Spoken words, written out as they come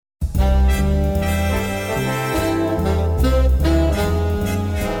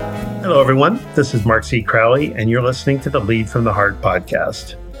Hello, everyone. This is Mark C. Crowley, and you're listening to the Lead from the Heart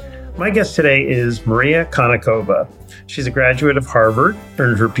podcast. My guest today is Maria Konnikova. She's a graduate of Harvard,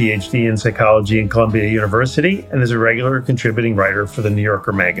 earned her PhD in psychology in Columbia University, and is a regular contributing writer for the New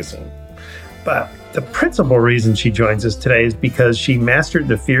Yorker magazine. But the principal reason she joins us today is because she mastered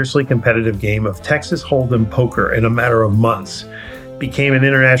the fiercely competitive game of Texas Hold'em poker in a matter of months, became an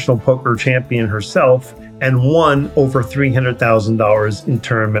international poker champion herself, and won over $300,000 in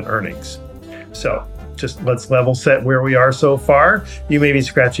tournament earnings. So just let's level set where we are so far. You may be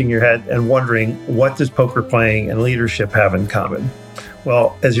scratching your head and wondering, what does poker playing and leadership have in common?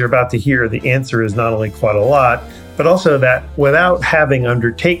 Well, as you're about to hear, the answer is not only quite a lot, but also that without having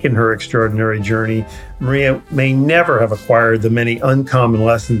undertaken her extraordinary journey, Maria may never have acquired the many uncommon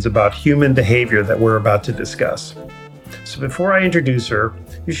lessons about human behavior that we're about to discuss. So before I introduce her,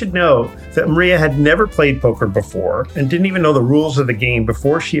 you should know that Maria had never played poker before and didn't even know the rules of the game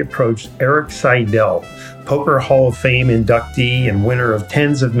before she approached Erik Seidel, Poker Hall of Fame inductee and winner of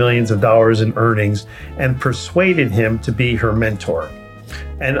tens of millions of dollars in earnings, and persuaded him to be her mentor.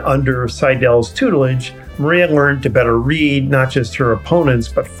 And under Seidel's tutelage, Maria learned to better read not just her opponents,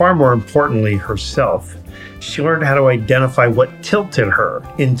 but far more importantly, herself. She learned how to identify what tilted her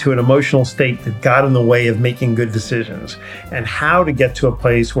into an emotional state that got in the way of making good decisions, and how to get to a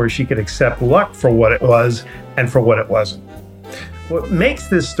place where she could accept luck for what it was and for what it wasn't. What makes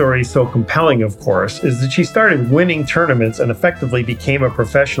this story so compelling, of course, is that she started winning tournaments and effectively became a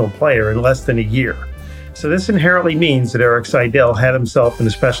professional player in less than a year. So this inherently means that Erik Seidel had himself an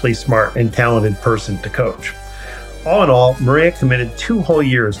especially smart and talented person to coach. All in all, Maria committed 2 whole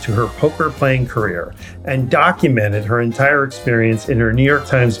years to her poker playing career and documented her entire experience in her New York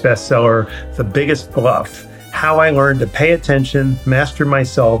Times bestseller, The Biggest Bluff: How I Learned to Pay Attention, Master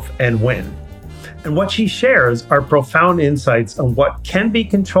Myself, and Win. And what she shares are profound insights on what can be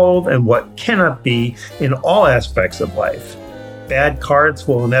controlled and what cannot be in all aspects of life. Bad cards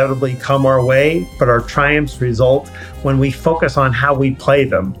will inevitably come our way, but our triumphs result when we focus on how we play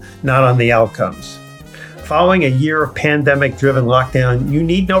them, not on the outcomes. Following a year of pandemic-driven lockdown, you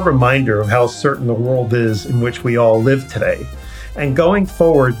need no reminder of how certain the world is in which we all live today. And going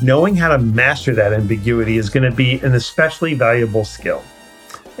forward, knowing how to master that ambiguity is going to be an especially valuable skill.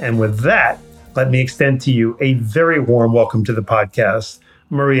 And with that, let me extend to you a very warm welcome to the podcast,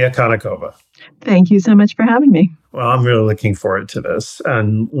 Maria Konnikova. Thank you so much for having me. Well, I'm really looking forward to this.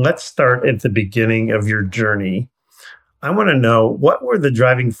 And let's start at the beginning of your journey. I want to know, what were the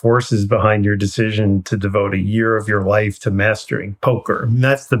driving forces behind your decision to devote a year of your life to mastering poker? And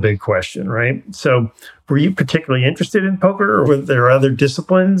that's the big question, right? So were you particularly interested in poker, or were there other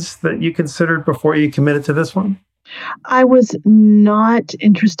disciplines that you considered before you committed to this one? I was not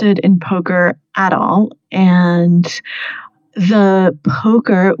interested in poker at all. And the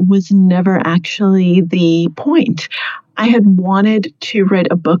poker was never actually the point. I had wanted to write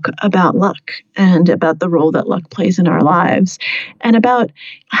a book about luck and about the role that luck plays in our lives, and about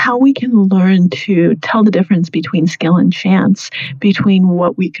how we can learn to tell the difference between skill and chance, between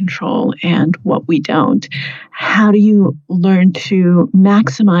what we control and what we don't. How do you learn to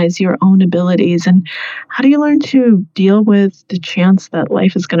maximize your own abilities, and how do you learn to deal with the chance that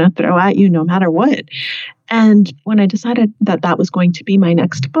life is going to throw at you no matter what? And when I decided that that was going to be my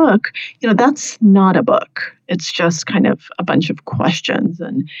next book, that's not a book. It's just kind of a bunch of questions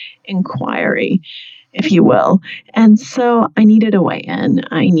and inquiry, if you will. And so I needed a way in.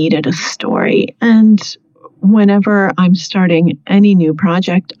 I needed a story. And whenever I'm starting any new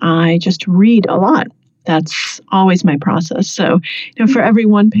project, I just read a lot. That's always my process. So, for every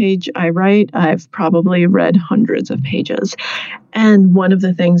one page I write, I've probably read hundreds of pages. And one of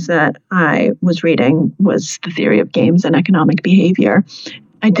the things that I was reading was The Theory of Games and Economic Behavior.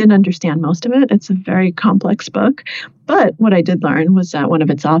 I didn't understand most of it. It's a very complex book. But what I did learn was that one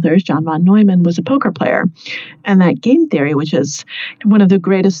of its authors, John von Neumann, was a poker player. And that game theory, which is one of the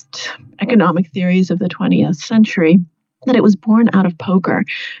greatest economic theories of the 20th century, that it was born out of poker.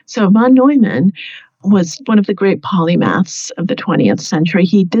 So von Neumann was one of the great polymaths of the 20th century.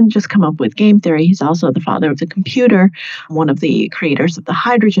 He didn't just come up with game theory. He's also the father of the computer, one of the creators of the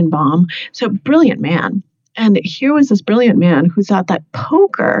hydrogen bomb. So brilliant man. And here was this brilliant man who thought that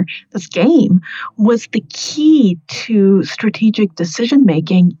poker, this game, was the key to strategic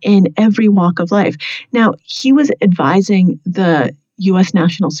decision-making in every walk of life. Now, he was advising the U.S.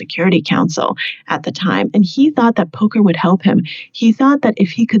 National Security Council at the time, and he thought that poker would help him. He thought that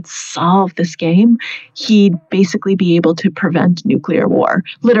if he could solve this game, he'd basically be able to prevent nuclear war.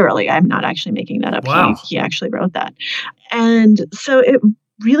 Literally, I'm not actually making that up. Wow. He actually wrote that. And so it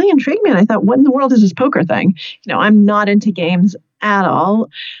really intrigued me. And I thought, what in the world is this poker thing? I'm not into games at all.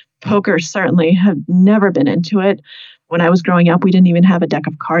 poker certainly have never been into it. When I was growing up, we didn't even have a deck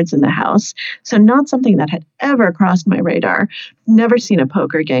of cards in the house. So not something that had ever crossed my radar. Never seen a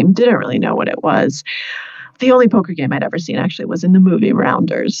poker game, didn't really know what it was. The only poker game I'd ever seen actually was in the movie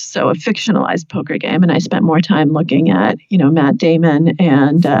Rounders, so a fictionalized poker game. And I spent more time looking at, Matt Damon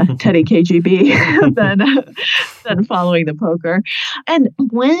and Teddy KGB than following the poker. And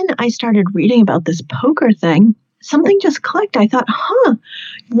when I started reading about this poker thing, something just clicked. I thought,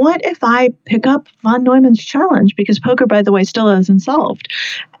 what if I pick up von Neumann's challenge? Because poker, by the way, still isn't solved.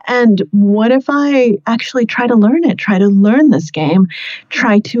 And what if I actually try to learn it, try to learn this game,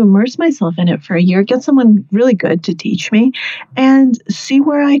 try to immerse myself in it for a year, get someone really good to teach me, and see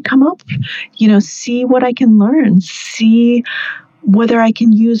where I come up, see what I can learn, see whether I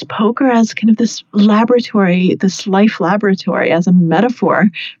can use poker as kind of this laboratory, this life laboratory, as a metaphor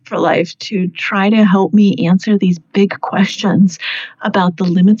for life to try to help me answer these big questions about the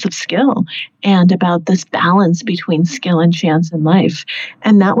limits of skill and about this balance between skill and chance in life.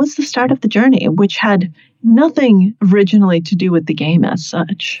 And that was the start of the journey, which had nothing originally to do with the game as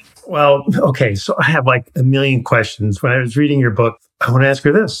such. Well, okay, so I have like a million questions. When I was reading your book, I want to ask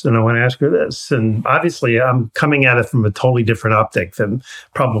her this, and I want to ask her this. And obviously, I'm coming at it from a totally different optic than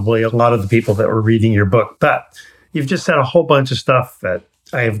probably a lot of the people that were reading your book. But you've just said a whole bunch of stuff that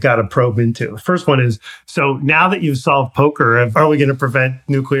I have got to probe into. The first one is, so now that you've solved poker, are we going to prevent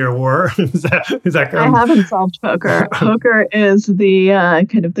nuclear war? is that I haven't solved poker. Poker is the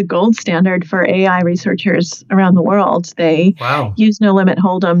kind of the gold standard for AI researchers around the world. They use No Limit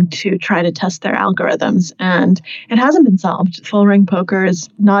Hold'em to try to test their algorithms, and it hasn't been solved. Full ring poker is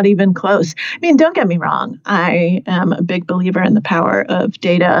not even close. I mean, don't get me wrong. I am a big believer in the power of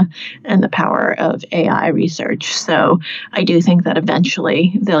data and the power of AI research. So I do think that eventually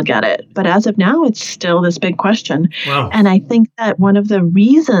they'll get it. But as of now, it's still this big question. Wow. And I think that one of the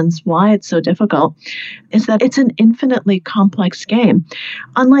reasons why it's so difficult is that it's an infinitely complex game.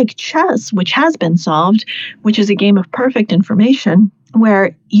 Unlike chess, which has been solved, which is a game of perfect information,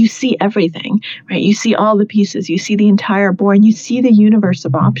 where you see everything, right? You see all the pieces, you see the entire board, you see the universe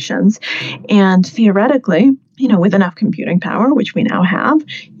of options. And theoretically, with enough computing power, which we now have,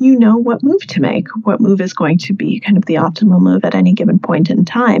 what move to make, what move is going to be kind of the optimal move at any given point in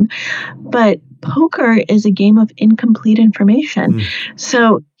time. But poker is a game of incomplete information.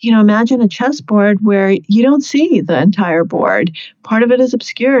 So, imagine a chessboard where you don't see the entire board. Part of it is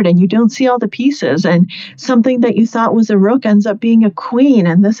obscured and you don't see all the pieces. And something that you thought was a rook ends up being a queen.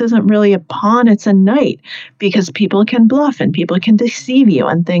 And this isn't really a pawn, it's a knight, because people can bluff and people can deceive you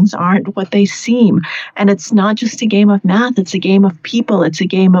and things aren't what they seem. And it's not just a game of math, it's a game of people. It's a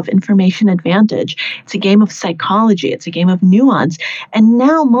game of information advantage. It's a game of psychology. It's a game of nuance. And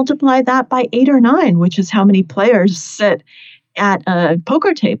now multiply that by 8 or 9, which is how many players sit at a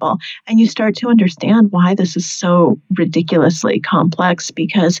poker table, and you start to understand why this is so ridiculously complex,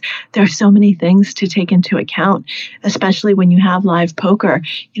 because there are so many things to take into account, especially when you have live poker.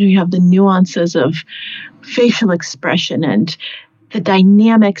 You have the nuances of facial expression and the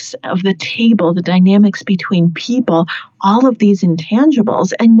dynamics of the table, the dynamics between people, all of these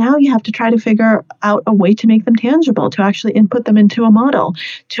intangibles. And now you have to try to figure out a way to make them tangible, to actually input them into a model,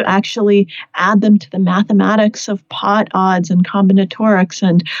 to actually add them to the mathematics of pot odds and combinatorics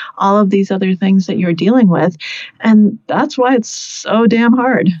and all of these other things that you're dealing with. And that's why it's so damn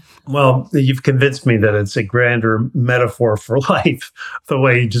hard. Well, you've convinced me that it's a grander metaphor for life, the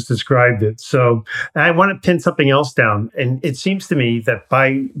way you just described it. So I want to pin something else down. And it seems to me that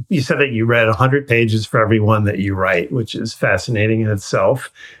you said that you read 100 pages for every one that you write, which is fascinating in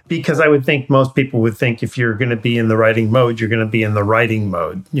itself, because I would think most people would think if you're going to be in the writing mode, you're going to be in the writing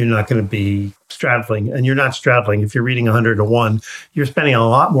mode. You're not going to be straddling, and you're not straddling. If you're reading 100 to 1, you're spending a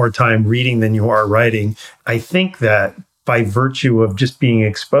lot more time reading than you are writing. I think that by virtue of just being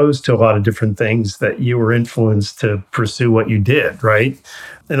exposed to a lot of different things, that you were influenced to pursue what you did, right?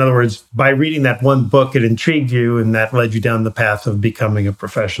 In other words, by reading that one book, it intrigued you, and that led you down the path of becoming a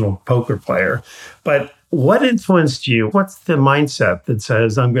professional poker player. But what influenced you? What's the mindset that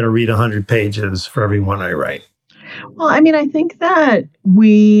says, I'm going to read 100 pages for every one I write? Well, I mean, I think that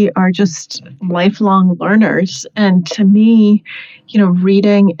we are just lifelong learners. And to me,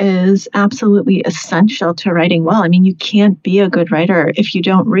 reading is absolutely essential to writing well. I mean, you can't be a good writer if you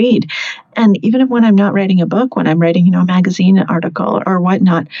don't read. And even when I'm not writing a book, when I'm writing, a magazine article or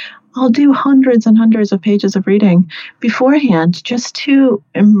whatnot, I'll do hundreds and hundreds of pages of reading beforehand just to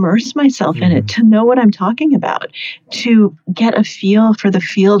immerse myself in it, to know what I'm talking about, to get a feel for the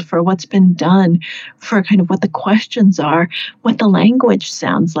field, for what's been done, for kind of what the questions are, what the language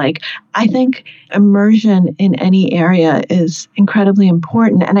sounds like. I think immersion in any area is incredibly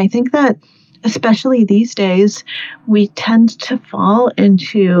important. And I think that especially these days, we tend to fall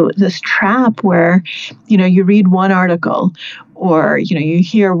into this trap where, you read one article or, you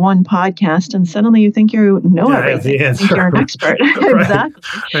hear one podcast and suddenly you think you know everything. You think you're an expert. Right. Exactly.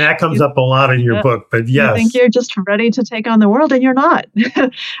 And that comes up a lot in your book, but yes. You think you're just ready to take on the world and you're not.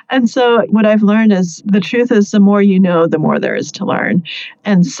 And so what I've learned is the truth is the more you know, the more there is to learn.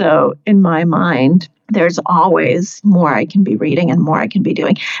 And so in my mind, there's always more I can be reading and more I can be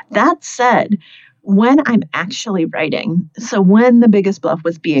doing. That said, when I'm actually writing, so when The Biggest Bluff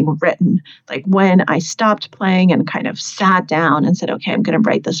was being written, like when I stopped playing and kind of sat down and said, okay, I'm going to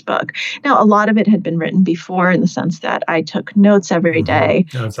write this book. Now, a lot of it had been written before in the sense that I took notes every day.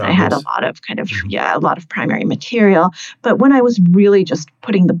 I had a lot of a lot of primary material. But when I was really just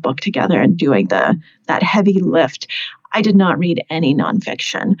putting the book together and doing that heavy lift, I did not read any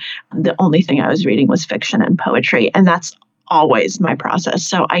nonfiction. The only thing I was reading was fiction and poetry, and that's always my process.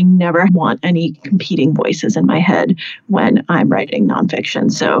 So I never want any competing voices in my head when I'm writing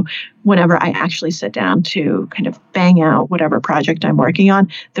nonfiction. So whenever I actually sit down to kind of bang out whatever project I'm working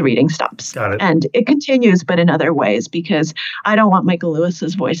on, the reading stops. Got it. And it continues, but in other ways, because I don't want Michael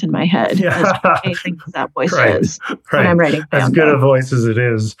Lewis's voice in my head as I think that voice is when I'm writing. As good a voice as it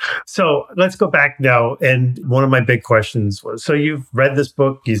is. So let's go back now. And one of my big questions was, so you've read this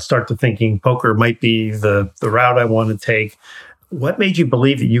book, you start to thinking poker might be the route I want to take. What made you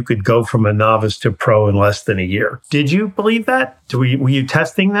believe that you could go from a novice to pro in less than a year? Did you believe that? Were you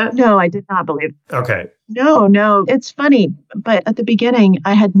testing that? No, I did not believe it. Okay. No. It's funny, but at the beginning,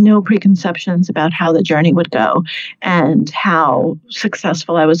 I had no preconceptions about how the journey would go and how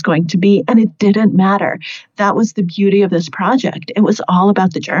successful I was going to be. And it didn't matter. That was the beauty of this project. It was all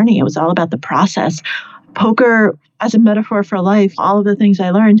about the journey. It was all about the process. Poker as a metaphor for life, all of the things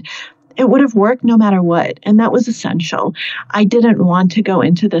I learned, it would have worked no matter what. And that was essential. I didn't want to go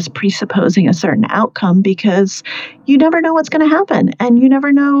into this presupposing a certain outcome because you never know what's going to happen. And you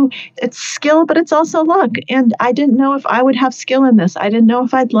never know. It's skill, but it's also luck. And I didn't know if I would have skill in this. I didn't know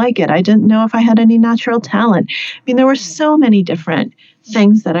if I'd like it. I didn't know if I had any natural talent. I mean, there were so many different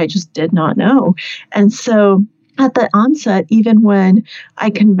things that I just did not know. And so at the onset, even when I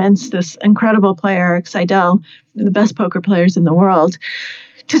convinced this incredible player, Eric Seidel, the best poker players in the world,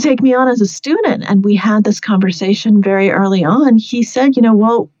 to take me on as a student. And we had this conversation very early on. He said,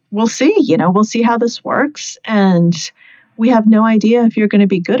 we'll see, we'll see how this works. And we have no idea if you're going to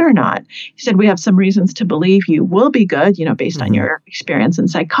be good or not. He said, we have some reasons to believe you will be good, based on your experience in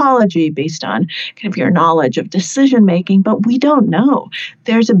psychology, based on kind of your knowledge of decision making, but we don't know.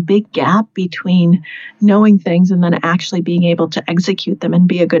 There's a big gap between knowing things and then actually being able to execute them and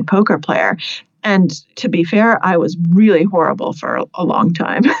be a good poker player. And to be fair, I was really horrible for a long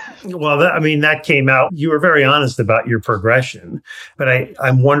time. Well, that came out. You were very honest about your progression. But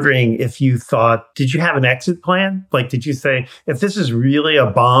I'm wondering if you thought, did you have an exit plan? Like, did you say, if this is really a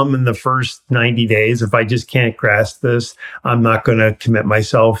bomb in the first 90 days, if I just can't grasp this, I'm not going to commit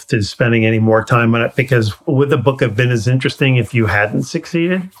myself to spending any more time on it? Because would the book have been as interesting if you hadn't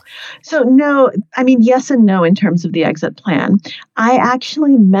succeeded? So no, yes and no in terms of the exit plan. I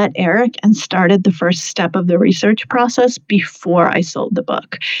actually met Eric and started the first step of the research process before I sold the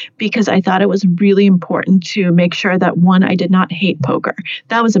book, because I thought it was really important to make sure that, one, I did not hate poker.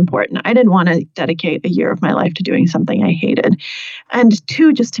 That was important. I didn't want to dedicate a year of my life to doing something I hated. And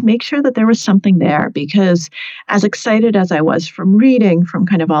two, just to make sure that there was something there, because as excited as I was from reading, from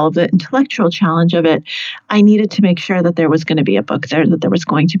kind of all of the intellectual challenge of it, I needed to make sure that there was going to be a book there, that there was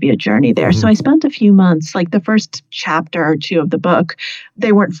going to be a journey there. So I spent a few months, like the first chapter or two of the book,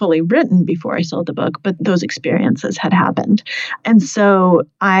 they weren't fully written before I sold the book, but those experiences had happened. And so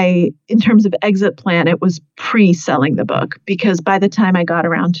in terms of exit plan, it was pre-selling the book, because by the time I got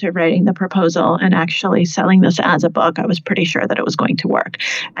around to writing the proposal and actually selling this as a book, I was pretty sure that it was going to work.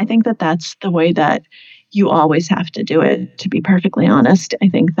 I think that that's the way that you always have to do it, to be perfectly honest. I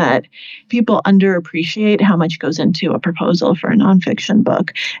think that people underappreciate how much goes into a proposal for a nonfiction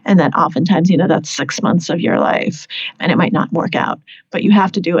book, and that oftentimes, that's 6 months of your life and it might not work out, but you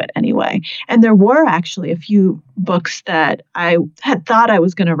have to do it anyway. And there were actually a few books that I had thought I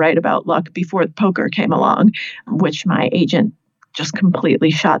was going to write about luck before poker came along, which my agent just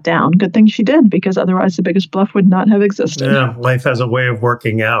completely shot down. Good thing she did, because otherwise the biggest bluff would not have existed. Yeah, life has a way of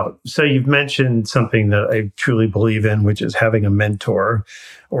working out. So you've mentioned something that I truly believe in, which is having a mentor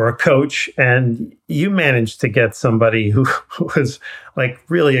or a coach. And you managed to get somebody who was like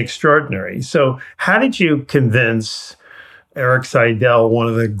really extraordinary. So how did you convince Erik Seidel, one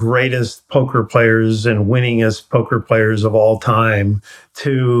of the greatest poker players and winningest poker players of all time,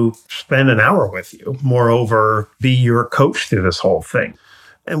 to spend an hour with you? Moreover, be your coach through this whole thing.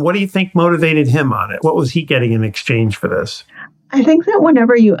 And what do you think motivated him on it? What was he getting in exchange for this? I think that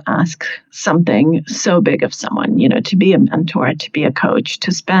whenever you ask something so big of someone, to be a mentor, to be a coach,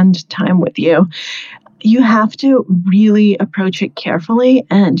 to spend time with you, you have to really approach it carefully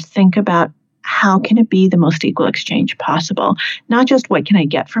and think about how can it be the most equal exchange possible? Not just what can I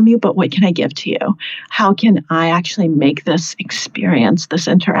get from you, but what can I give to you? How can I actually make this experience, this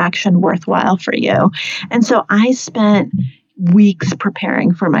interaction worthwhile for you? And so I spent weeks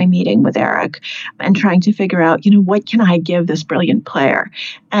preparing for my meeting with Erik and trying to figure out, what can I give this brilliant player?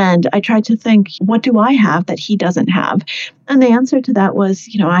 And I tried to think, what do I have that he doesn't have? And the answer to that was,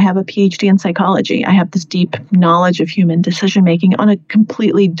 I have a PhD in psychology. I have this deep knowledge of human decision making on a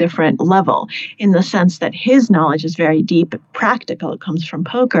completely different level, in the sense that his knowledge is very deep, practical. It comes from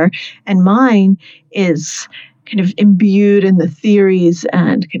poker, and mine is kind of imbued in the theories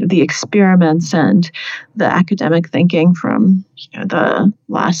and kind of the experiments and the academic thinking from the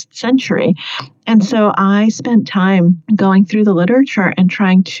last century. And so I spent time going through the literature and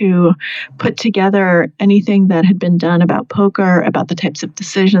trying to put together anything that had been done about poker, about the types of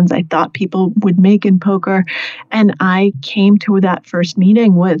decisions I thought people would make in poker. And I came to that first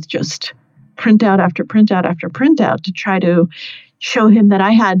meeting with just printout after printout after printout to try to show him that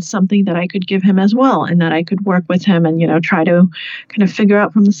I had something that I could give him as well, and that I could work with him and, try to kind of figure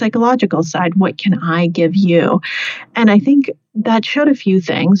out from the psychological side, what can I give you? And I think that showed a few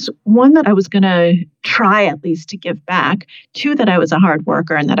things. One, that I was going to try at least to give back. Two, that I was a hard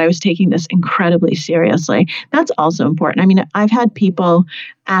worker and that I was taking this incredibly seriously. That's also important. I mean, I've had people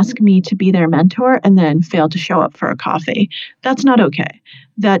ask me to be their mentor and then fail to show up for a coffee. That's not okay.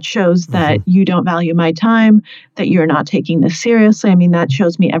 That shows that you don't value my time, that you're not taking this seriously. I mean, that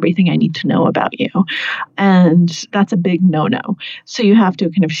shows me everything I need to know about you. And that's a big no-no. So you have to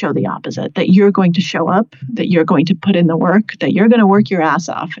kind of show the opposite, that you're going to show up, that you're going to put in the work, that you're going to work your ass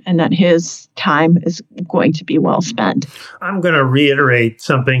off, and that his time is going to be well spent. I'm going to reiterate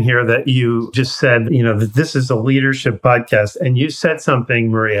something here that you just said, that this is a leadership podcast. And you said something,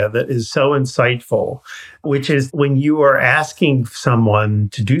 Maria, that is so insightful, which is when you are asking someone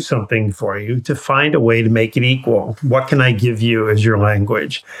to do something for you, to find a way to make it equal. What can I give you as your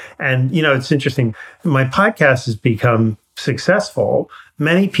language? And, it's interesting. My podcast has become successful.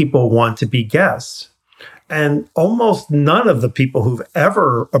 Many people want to be guests. And almost none of the people who've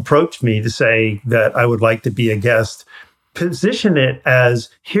ever approached me to say that I would like to be a guest position it as,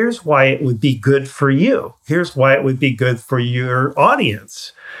 here's why it would be good for you. Here's why it would be good for your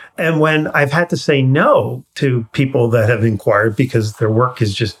audience. And when I've had to say no to people that have inquired because their work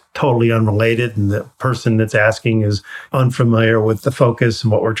is just totally unrelated and the person that's asking is unfamiliar with the focus and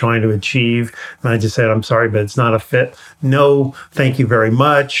what we're trying to achieve, and I just said, I'm sorry, but it's not a fit. No, thank you very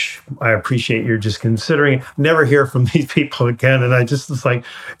much. I appreciate you're just considering it. Never hear from these people again. And I just was like,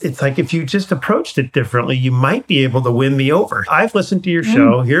 it's like if you just approached it differently, you might be able to win me over. I've listened to your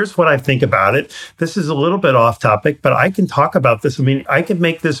show. Here's what I think about it. This is a little bit off topic, but I can talk about this. I mean, I could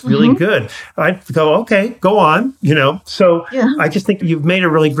make this really good. I'd go, okay, go on, So I just think you've made a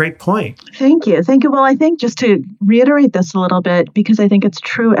really great point. Thank you. Well, I think just to reiterate this a little bit, because I think it's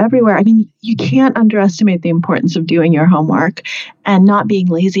true everywhere. I mean, you can't underestimate the importance of doing your homework and not being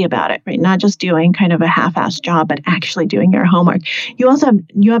lazy about it, right? Not just doing kind of a half-assed job, but actually doing your homework. You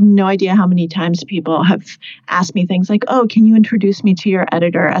have no idea how many times people have asked me things like, oh, can you introduce me to your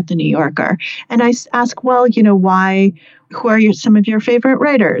editor at The New Yorker? And I ask, well, why? Who are some of your favorite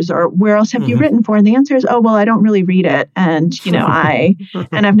writers, or where else have you written for? And the answer is, oh, well, I don't really read it. And,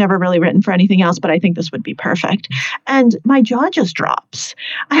 and I've never really written for anything else, but I think this would be perfect. And my jaw just drops.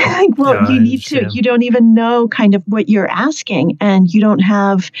 I think, well, you don't even know kind of what you're asking, and you don't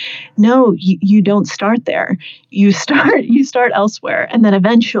you don't start there. You start elsewhere, and then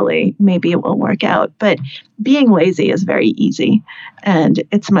eventually maybe it will work out. But being lazy is very easy, and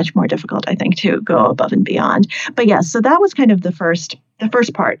it's much more difficult, I think, to go above and beyond. But yes, so that was kind of the first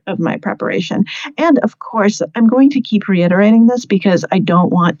part of my preparation. And of course, I'm going to keep reiterating this because I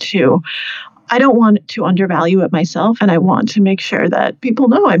don't want to undervalue it myself. And I want to make sure that people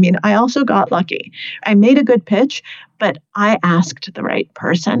know, I mean, I also got lucky. I made a good pitch, but I asked the right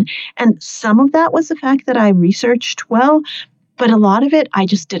person. And some of that was the fact that I researched well. But a lot of it, I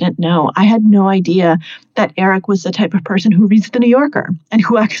just didn't know. I had no idea that Eric was the type of person who reads The New Yorker and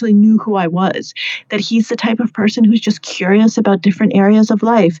who actually knew who I was, that he's the type of person who's just curious about different areas of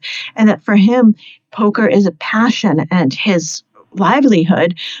life, and that for him, poker is a passion and his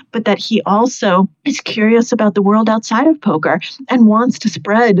livelihood, but that he also is curious about the world outside of poker and wants to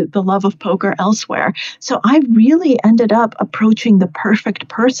spread the love of poker elsewhere. So I really ended up approaching the perfect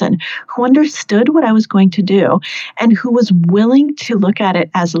person who understood what I was going to do and who was willing to look at it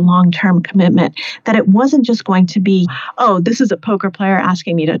as a long-term commitment, that it wasn't just going to be, oh, this is a poker player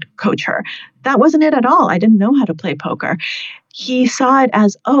asking me to coach her. That wasn't it at all. I didn't know how to play poker. He saw it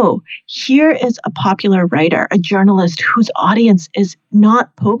as, oh, here is a popular writer, a journalist whose audience is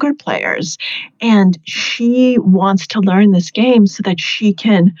not poker players. And she wants to learn this game so that she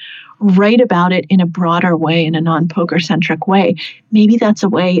can write about it in a broader way, in a non-poker centric way. Maybe that's a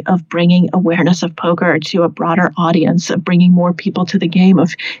way of bringing awareness of poker to a broader audience, of bringing more people to the game,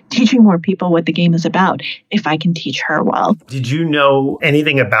 of teaching more people what the game is about, if I can teach her well. Did you know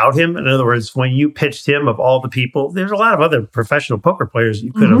anything about him? In other words, when you pitched him, of all the people, there's a lot of other professional poker players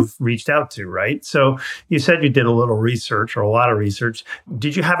you could have reached out to, right? So you said you did a little research or a lot of research.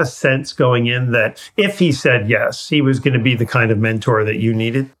 Did you have a sense going in that if he said yes, he was going to be the kind of mentor that you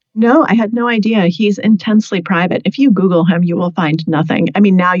needed? No, I had no idea. He's intensely private. If you Google him, you will find nothing. I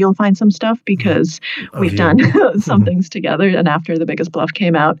mean, now you'll find some stuff because we've done some things together. And after The Biggest Bluff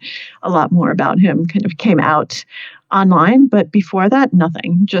came out, a lot more about him kind of came out online. But before that,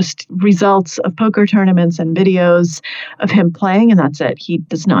 nothing. Just results of poker tournaments and videos of him playing, and that's it. He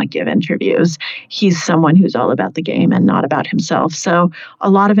does not give interviews. He's someone who's all about the game and not about himself. So a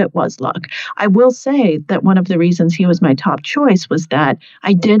lot of it was luck. I will say that one of the reasons he was my top choice was that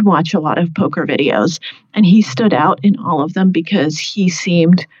I did watch a lot of poker videos, and he stood out in all of them because he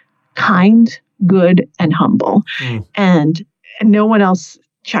seemed kind, good, and humble. And no one else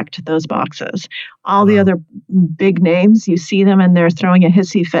checked those boxes. All the other big names, you see them and they're throwing a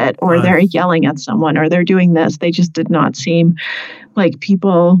hissy fit or they're yelling at someone or they're doing this. They just did not seem like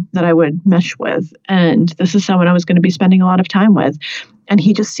people that I would mesh with. And this is someone I was going to be spending a lot of time with. And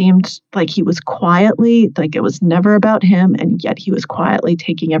he just seemed like he was quietly, like it was never about him. And yet he was quietly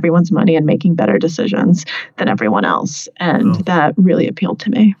taking everyone's money and making better decisions than everyone else. And that really appealed to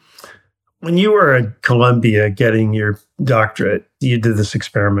me. When you were at Columbia getting your doctorate, you did this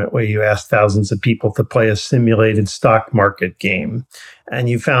experiment where you asked thousands of people to play a simulated stock market game. And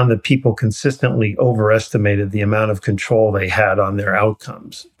you found that people consistently overestimated the amount of control they had on their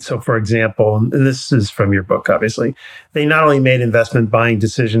outcomes. So, for example, and this is from your book, obviously, they not only made investment buying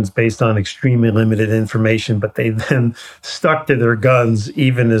decisions based on extremely limited information, but they then stuck to their guns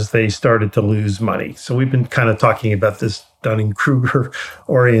even as they started to lose money. So we've been kind of talking about this Dunning-Kruger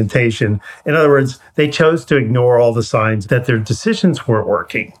orientation. In other words, they chose to ignore all the signs that their decisions weren't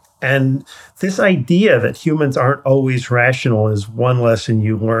working. And this idea that humans aren't always rational is one lesson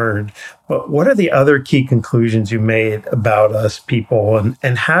you learned. But what are the other key conclusions you made about us people?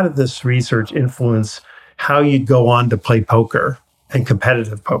 And how did this research influence how you'd go on to play poker and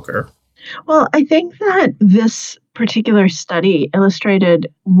competitive poker? Well, I think that this particular study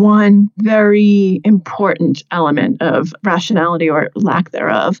illustrated one very important element of rationality or lack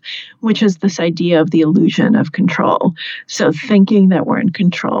thereof, which is this idea of the illusion of control. So thinking that we're in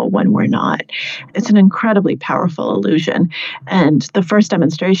control when we're not. It's an incredibly powerful illusion. And the first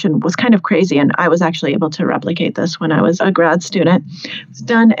demonstration was kind of crazy. And I was actually able to replicate this when I was a grad student. It was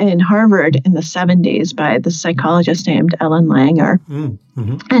done in Harvard in the 70s by the psychologist named Ellen Langer.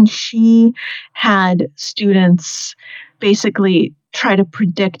 And she had students basically try to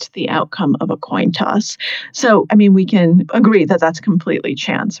predict the outcome of a coin toss. So, I mean, we can agree that that's completely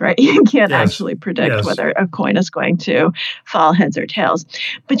chance, right? You can't actually predict whether a coin is going to fall heads or tails.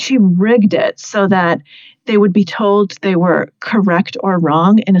 But she rigged it so that they would be told they were correct or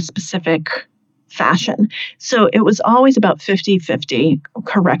wrong in a specific fashion. So it was always about 50-50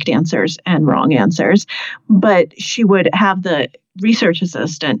 correct answers and wrong answers. But she would have the research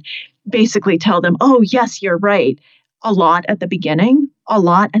assistant basically tell them, oh, yes, you're right, a lot at the beginning, a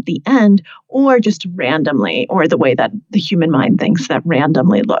lot at the end, or just randomly, or the way that the human mind thinks that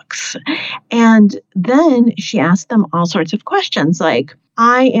randomly looks. And then she asked them all sorts of questions like,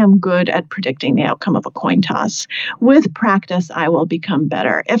 I am good at predicting the outcome of a coin toss. With practice, I will become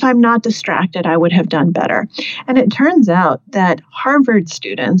better. If I'm not distracted, I would have done better. And it turns out that Harvard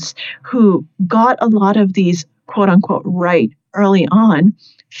students who got a lot of these quote unquote right early on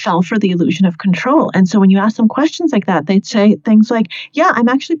fell for the illusion of control. And so when you ask them questions like that, they'd say things like, yeah, I'm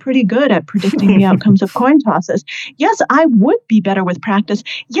actually pretty good at predicting the outcomes of coin tosses. Yes, I would be better with practice.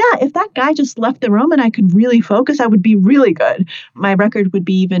 Yeah, if that guy just left the room and I could really focus, I would be really good. My record would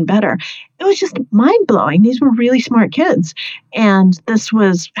be even better. It was just mind blowing. These were really smart kids. And this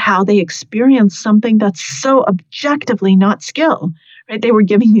was how they experienced something that's so objectively not skill, right? They were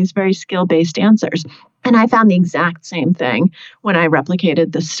giving these very skill-based answers. And I found the exact same thing when I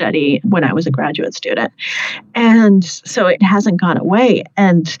replicated the study when I was a graduate student. And so it hasn't gone away.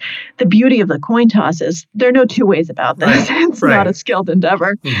 And the beauty of the coin toss is there are no two ways about this. Right. It's not a skilled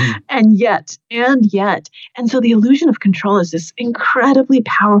endeavor. Mm-hmm. And yet. And so the illusion of control is this incredibly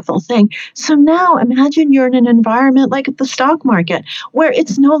powerful thing. So now imagine you're in an environment like the stock market where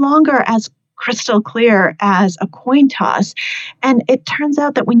it's no longer as crystal clear as a coin toss. And it turns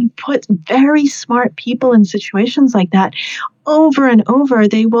out that when you put very smart people in situations like that, over and over,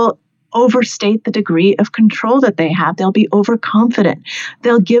 they will overstate the degree of control that they have. They'll be overconfident.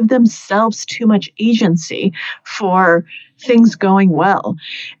 They'll give themselves too much agency for things going well.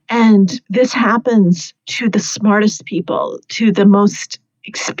 And this happens to the smartest people, to the most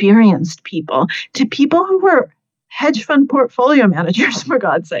experienced people, to people who were hedge fund portfolio managers, for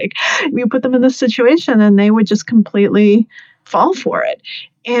God's sake. We put them in this situation and they would just completely fall for it.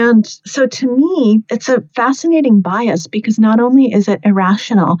 And so to me, it's a fascinating bias because not only is it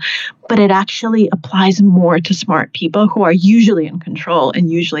irrational, but it actually applies more to smart people who are usually in control and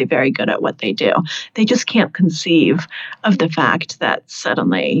usually very good at what they do. They just can't conceive of the fact that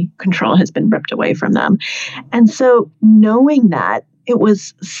suddenly control has been ripped away from them. And so knowing that, it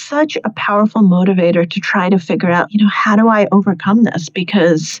was such a powerful motivator to try to figure out, how do I overcome this?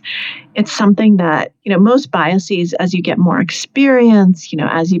 Because it's something that, most biases, as you get more experience,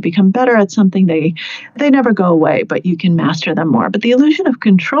 as you become better at something, they never go away, but you can master them more. But the illusion of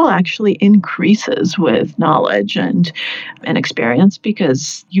control actually increases with knowledge and experience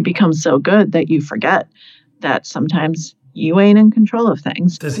because you become so good that you forget that sometimes you ain't in control of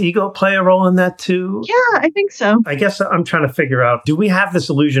things. Does ego play a role in that too? Yeah, I think so. I guess I'm trying to figure out, do we have this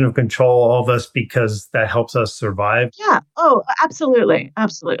illusion of control, all of us, because that helps us survive? Yeah. Oh, absolutely.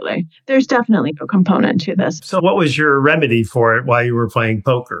 Absolutely. There's definitely a component to this. So what was your remedy for it while you were playing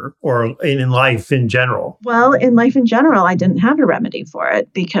poker or in life in general? Well, in life in general, I didn't have a remedy for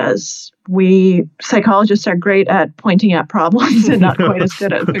it because we psychologists are great at pointing out problems and not quite as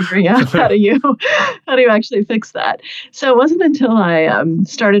good at figuring out how do you actually fix that. So it wasn't until I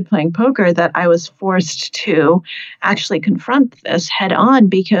started playing poker that I was forced to actually confront this head on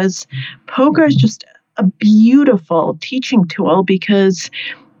because poker is just a beautiful teaching tool because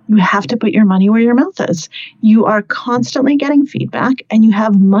you have to put your money where your mouth is. You are constantly getting feedback and you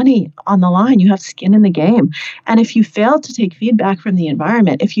have money on the line. You have skin in the game. And if you fail to take feedback from the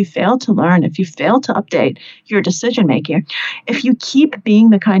environment, if you fail to learn, if you fail to update your decision making, if you keep being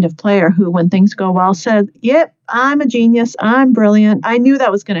the kind of player who, when things go well, says, yep, I'm a genius, I'm brilliant, I knew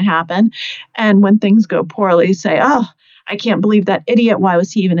that was going to happen. And when things go poorly, say, oh, I can't believe that idiot. Why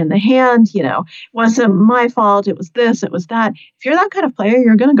was he even in the hand? It wasn't my fault. It was this, it was that. If you're that kind of player,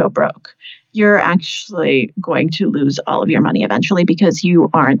 you're going to go broke. You're actually going to lose all of your money eventually because you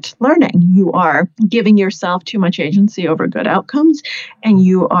aren't learning. You are giving yourself too much agency over good outcomes, and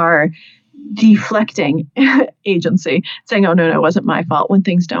you are deflecting agency, saying, oh, no, it wasn't my fault when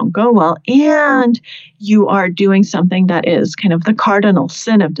things don't go well. And you are doing something that is kind of the cardinal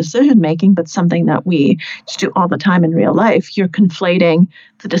sin of decision making, but something that we just do all the time in real life. You're conflating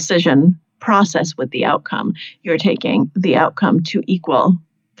the decision process with the outcome. You're taking the outcome to equal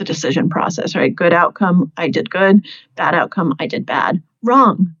the decision process, right? Good outcome, I did good. Bad outcome, I did bad.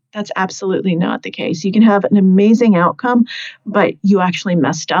 Wrong. That's absolutely not the case. You can have an amazing outcome, but you actually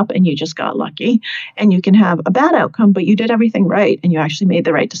messed up and you just got lucky. And you can have a bad outcome, but you did everything right and you actually made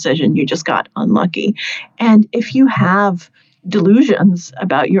the right decision. You just got unlucky. And if you have delusions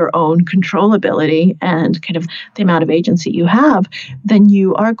about your own controllability and kind of the amount of agency you have, then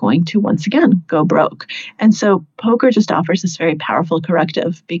you are going to once again go broke. And so poker just offers this very powerful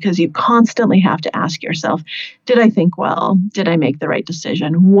corrective because you constantly have to ask yourself, did I think well? Did I make the right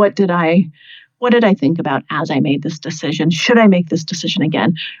decision? What did I think about as I made this decision? Should I make this decision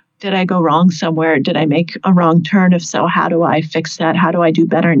again? Did I go wrong somewhere? Did I make a wrong turn? If so, how do I fix that? How do I do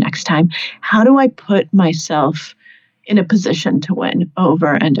better next time? How do I put myself in a position to win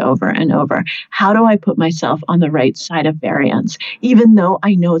over and over and over? How do I put myself on the right side of variance, even though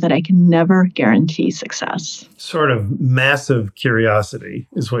I know that I can never guarantee success? Sort of massive curiosity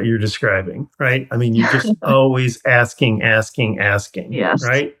is what you're describing, right? I mean, you're just always asking, yes.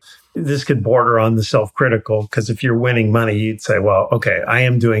 right? this could border on the self-critical, because if you're winning money, you'd say, well, okay, I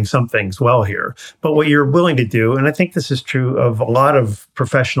am doing some things well here. But what you're willing to do, and I think this is true of a lot of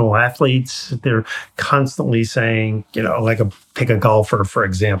professional athletes, they're constantly saying, take a golfer, for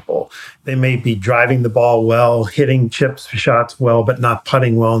example. They may be driving the ball well, hitting chips shots well, but not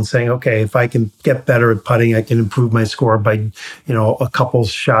putting well, and saying, okay, if I can get better at putting, I can improve my score by, a couple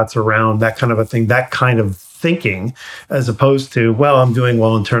shots around, that kind of a thing, that kind of thinking, as opposed to, well, I'm doing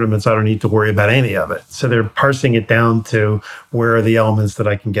well in tournaments, I don't need to worry about any of it. So they're parsing it down to where are the elements that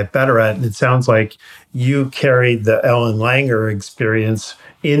I can get better at. And it sounds like you carried the Ellen Langer experience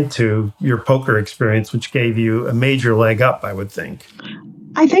into your poker experience, which gave you a major leg up, I would think.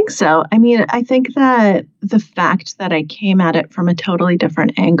 I think so. I think that the fact that I came at it from a totally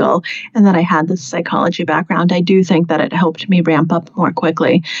different angle and that I had this psychology background, I do think that it helped me ramp up more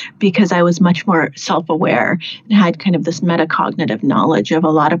quickly because I was much more self-aware and had kind of this metacognitive knowledge of a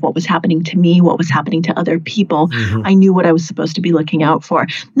lot of what was happening to me, what was happening to other people. Mm-hmm. I knew what I was supposed to be looking out for.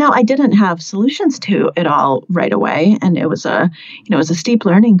 Now, I didn't have solutions to it all right away, and it was a steep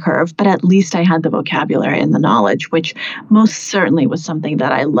learning curve, but at least I had the vocabulary and the knowledge, which most certainly was something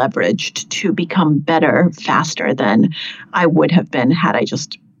that I leveraged to become better faster than I would have been had I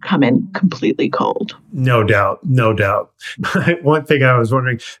just come in completely cold. No doubt. One thing I was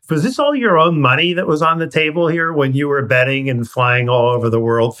wondering, was this all your own money that was on the table here when you were betting and flying all over the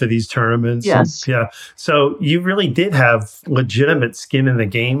world for these tournaments? Yes. Yeah. So you really did have legitimate skin in the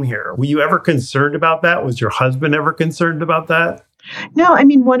game here. Were you ever concerned about that? Was your husband ever concerned about that? No,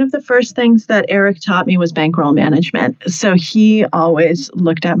 one of the first things that Eric taught me was bankroll management. So he always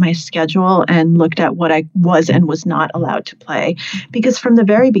looked at my schedule and looked at what I was and was not allowed to play. Because from the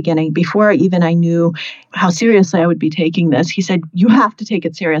very beginning, before even I knew how seriously I would be taking this, he said, you have to take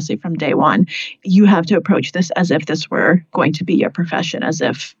it seriously from day one. You have to approach this as if this were going to be your profession, as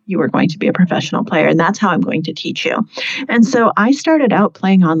if you were going to be a professional player. And that's how I'm going to teach you. And so I started out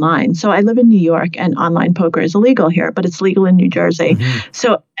playing online. So I live in New York and online poker is illegal here, but it's legal in New Jersey. Mm-hmm.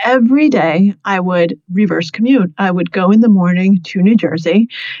 So every day I would reverse commute. I would go in the morning to New Jersey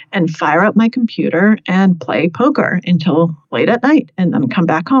and fire up my computer and play poker until late at night and then come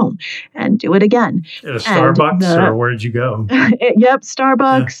back home and do it again. At a Starbucks or where did you go? Yep,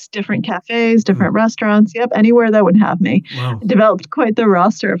 Starbucks, different cafes, different restaurants. Yep, anywhere that would have me. Wow. I developed quite the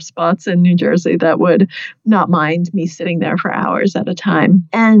roster of spots in New Jersey that would not mind me sitting there for hours at a time.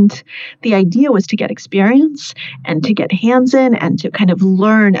 And the idea was to get experience and to get hands in and to kind of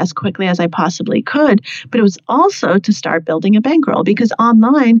learn as quickly as I possibly could. But it was also to start building a bankroll because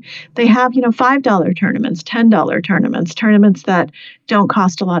online they have, $5 tournaments, $10 tournaments that don't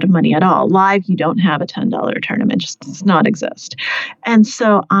cost a lot of money at all. Live, you don't have a $10 tournament, just does not exist. And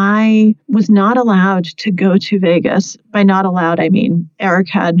so I was not allowed to go to Vegas. By not allowed, I mean Eric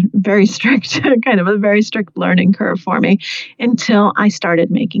had a very strict learning curve for me until I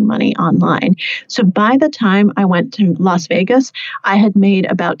started making money online. So by the time I went to Las Vegas, I had made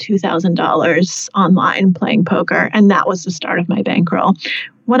about $2,000 online playing poker, and that was the start of my bankroll.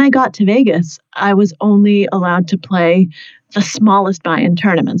 When I got to Vegas, I was only allowed to play the smallest buy-in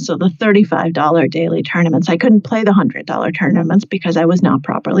tournaments, so the $35 daily tournaments. I couldn't play the $100 tournaments because I was not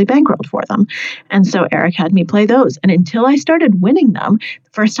properly bankrolled for them. And so Eric had me play those. And until I started winning them, the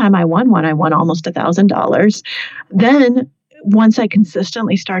first time I won one, I won almost $1,000. Then once I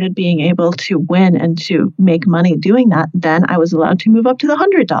consistently started being able to win and to make money doing that, then I was allowed to move up to the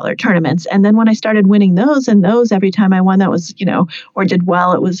 $100 tournaments. And then when I started winning those, every time I won that was, or did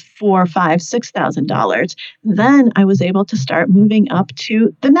well, it was $4,000, $5,000, $6,000. Then I was able to start moving up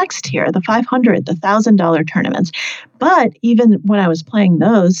to the next tier, the $500, the $1,000 tournaments. But even when I was playing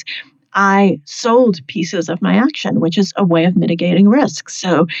those, I sold pieces of my action, which is a way of mitigating risk.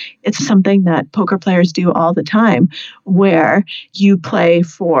 So it's something that poker players do all the time, where you play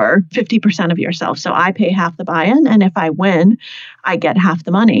for 50% of yourself. So I pay half the buy-in, and if I win, I get half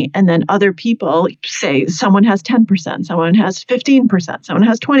the money. And then other people, say someone has 10%, someone has 15%, someone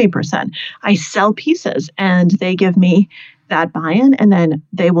has 20%. I sell pieces and they give me that buy-in, and then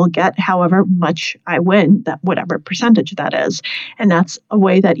they will get however much I win, that whatever percentage that is. And that's a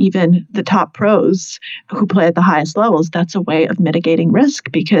way that even the top pros who play at the highest levels, that's a way of mitigating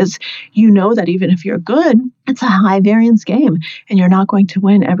risk, because you know that even if you're good, it's a high variance game and you're not going to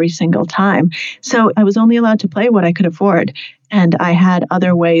win every single time. So I was only allowed to play what I could afford. And I had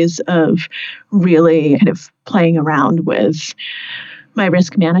other ways of really kind of playing around with my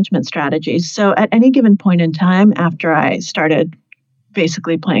risk management strategies. So at any given point in time, after I started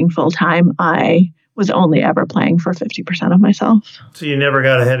basically playing full time, I was only ever playing for 50% of myself. So you never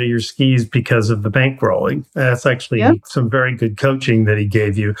got ahead of your skis because of the bankrolling. That's actually some very good coaching that he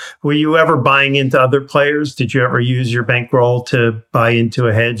gave you. Were you ever buying into other players? Did you ever use your bankroll to buy into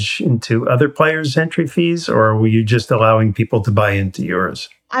a hedge into other players' entry fees, or were you just allowing people to buy into yours?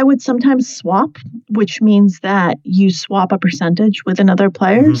 I would sometimes swap, which means that you swap a percentage with another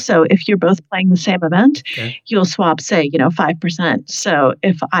player. Mm-hmm. So if you're both playing the same event, you'll swap, say, 5%. So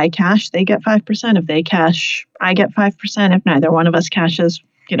if I cash, they get 5%. If they cash, I get 5%. If neither one of us cashes,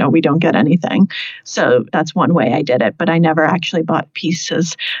 we don't get anything. So that's one way I did it. But I never actually bought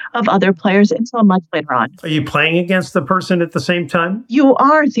pieces of other players until much later on. Are you playing against the person at the same time? You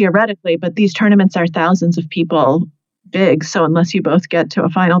are theoretically, but these tournaments are thousands of people big. So unless you both get to a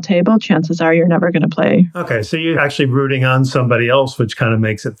final table, chances are you're never going to play. Okay. So you're actually rooting on somebody else, which kind of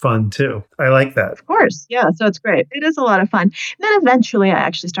makes it fun too. I like that. Of course. Yeah. So it's great. It is a lot of fun. And then eventually I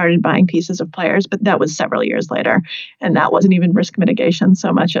actually started buying pieces of players, but that was several years later. And that wasn't even risk mitigation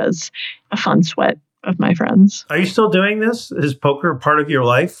so much as a fun sweat of my friends. Are you still doing this? Is poker part of your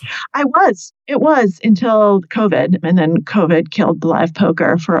life? I was. It was until COVID. And then COVID killed live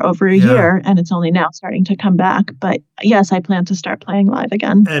poker for over a year. And it's only now starting to come back. But yes, I plan to start playing live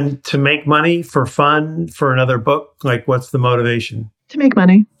again. And to make money for fun for another book? Like, what's the motivation? To make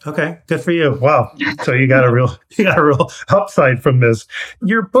money. Okay, good for you. Wow. So you got a real upside from this.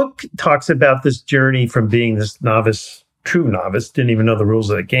 Your book talks about this journey from being this true novice, didn't even know the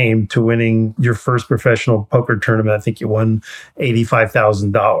rules of the game, to winning your first professional poker tournament. I think you won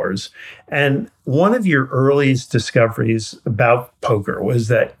 $85,000. And one of your earliest discoveries about poker was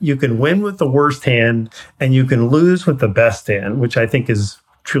that you can win with the worst hand and you can lose with the best hand, which I think is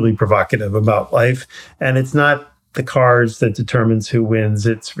truly provocative about life. And it's not the cards that determines who wins.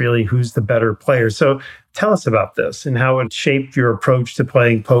 It's really who's the better player. So tell us about this and how it shaped your approach to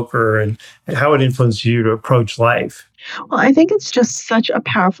playing poker and how it influenced you to approach life. Well, I think it's just such a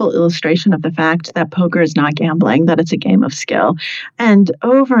powerful illustration of the fact that poker is not gambling, that it's a game of skill. And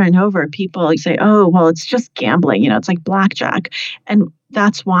over, people say, oh, well, it's just gambling. It's like blackjack. And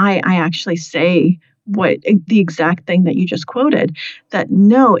that's why I actually say the exact thing that you just quoted, that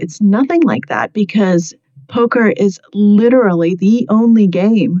no, it's nothing like that, because poker is literally the only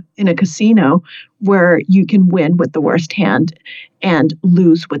game in a casino where you can win with the worst hand and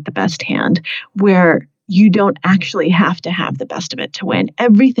lose with the best hand, where you don't actually have to have the best of it to win.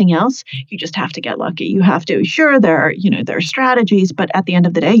 Everything else, you just have to get lucky. You have to, sure, there are strategies, but at the end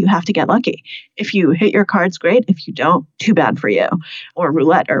of the day, you have to get lucky. If you hit your cards, great. If you don't, too bad for you, or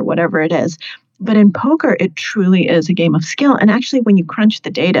roulette or whatever it is. But in poker, it truly is a game of skill. And actually, when you crunch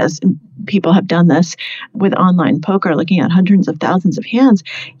the data, people have done this with online poker, looking at hundreds of thousands of hands,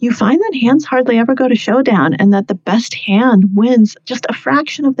 you find that hands hardly ever go to showdown and that the best hand wins just a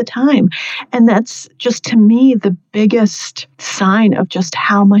fraction of the time. And that's just, to me, the biggest sign of just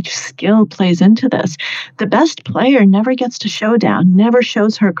how much skill plays into this. The best player never gets to showdown, never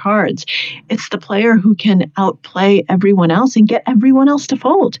shows her cards. It's the player who can outplay everyone else and get everyone else to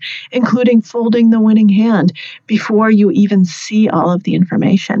fold, including folding the winning hand before you even see all of the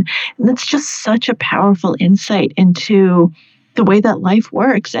information. And that's just such a powerful insight into the way that life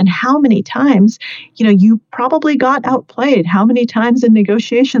works and how many times, you probably got outplayed. How many times in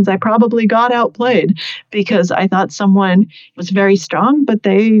negotiations I probably got outplayed because I thought someone was very strong, but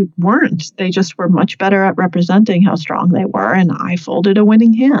they weren't. They just were much better at representing how strong they were, and I folded a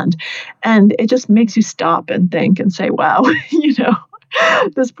winning hand. And it just makes you stop and think and say, wow,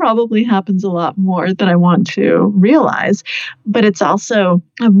 this probably happens a lot more than I want to realize. But it's also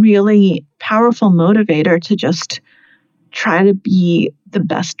a really powerful motivator to just try to be the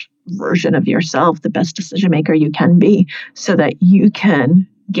best version of yourself, the best decision maker you can be, so that you can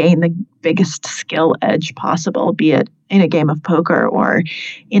gain the biggest skill edge possible, be it in a game of poker or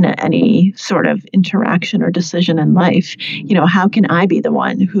in any sort of interaction or decision in life. How can I be the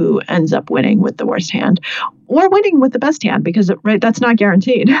one who ends up winning with the worst hand or winning with the best hand? Because that's not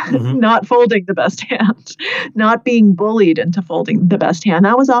guaranteed. Mm-hmm. Not folding the best hand, not being bullied into folding the best hand.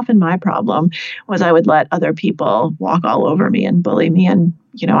 That was often my problem, was I would let other people walk all over me and bully me. And,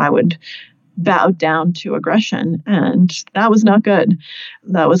 I would bow down to aggression. And that was not good.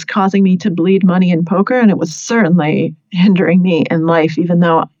 That was causing me to bleed money in poker. And it was certainly hindering me in life, even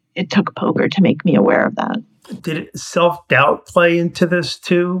though it took poker to make me aware of that. Did self-doubt play into this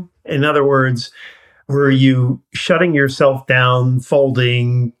too? In other words, were you shutting yourself down,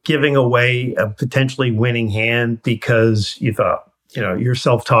 folding, giving away a potentially winning hand because you thought, your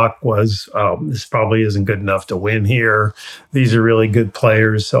self-talk was, oh, this probably isn't good enough to win here. These are really good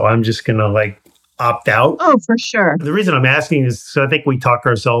players. So I'm just going to opt out? Oh, for sure. The reason I'm asking is so I think we talk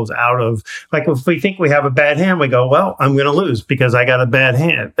ourselves out of, like, if we think we have a bad hand, we go, well, I'm going to lose because I got a bad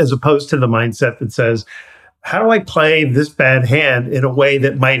hand, as opposed to the mindset that says, how do I play this bad hand in a way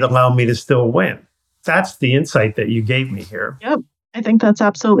that might allow me to still win? That's the insight that you gave me here. Yep. I think that's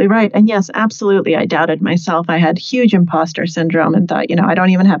absolutely right. And yes, absolutely. I doubted myself. I had huge imposter syndrome and thought, I don't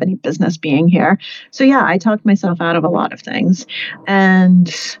even have any business being here. So yeah, I talked myself out of a lot of things.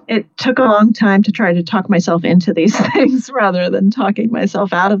 And it took a long time to try to talk myself into these things rather than talking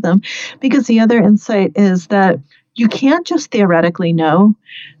myself out of them. Because the other insight is that you can't just theoretically know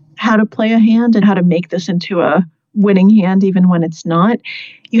how to play a hand and how to make this into a winning hand, even when it's not.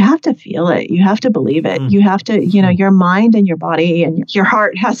 You have to feel it. You have to believe it. You have to, your mind and your body and your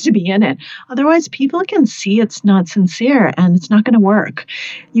heart has to be in it. Otherwise, people can see it's not sincere and it's not going to work.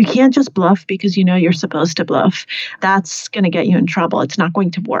 You can't just bluff because you're supposed to bluff. That's going to get you in trouble. It's not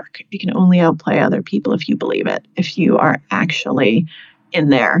going to work. You can only outplay other people if you believe it, if you are actually in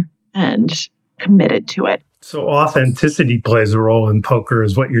there and committed to it. So authenticity plays a role in poker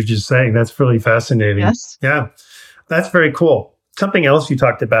is what you're just saying. That's really fascinating. Yes. Yeah, that's very cool. Something else you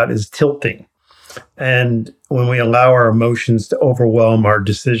talked about is tilting. And when we allow our emotions to overwhelm our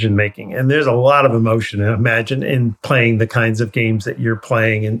decision making, and there's a lot of emotion, I imagine, in playing the kinds of games that you're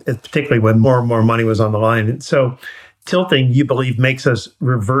playing, and particularly when more and more money was on the line. And so tilting, you believe, makes us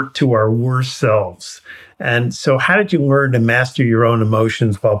revert to our worst selves. And so how did you learn to master your own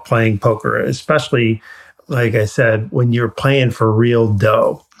emotions while playing poker, especially, like I said, when you're playing for real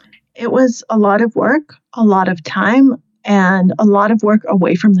dough? It was a lot of work, a lot of time, and a lot of work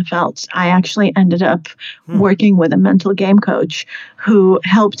away from the felt. I actually ended up working with a mental game coach who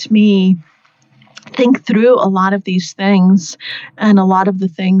helped me think through a lot of these things and a lot of the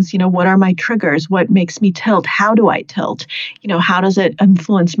things, what are my triggers? What makes me tilt? How do I tilt? How does it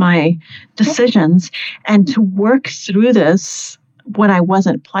influence my decisions? And to work through this when I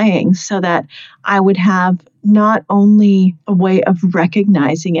wasn't playing so that I would have not only a way of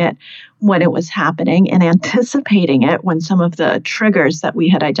recognizing it when it was happening and anticipating it when some of the triggers that we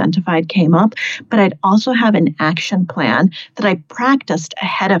had identified came up, but I'd also have an action plan that I practiced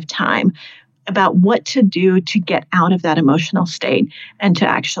ahead of time about what to do to get out of that emotional state and to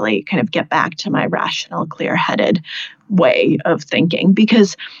actually kind of get back to my rational, clear-headed way of thinking.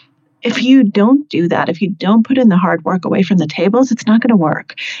 Because if you don't do that, if you don't put in the hard work away from the tables, it's not going to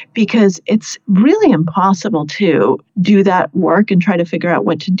work, because it's really impossible to do that work and try to figure out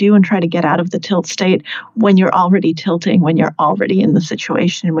what to do and try to get out of the tilt state when you're already tilting, when you're already in the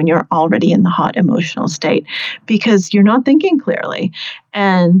situation, when you're already in the hot emotional state, because you're not thinking clearly.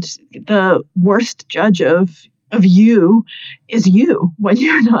 And the worst judge of you is you when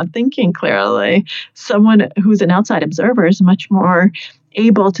you're not thinking clearly. Someone who's an outside observer is much more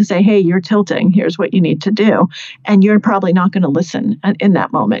able to say, hey, you're tilting. Here's what you need to do. And you're probably not going to listen in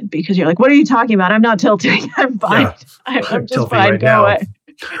that moment because you're like, what are you talking about? I'm not tilting. I'm fine. Yeah. I'm just fine. Right, go away.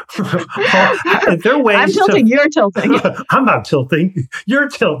 There are ways I'm tilting, you're tilting. I'm not tilting, you're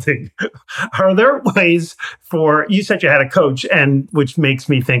tilting. Are there ways for, you said you had a coach, and which makes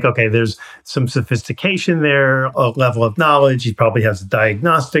me think, okay, there's some sophistication there, a level of knowledge. He probably has a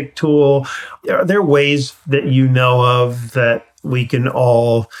diagnostic tool. Are there ways that you know of that we can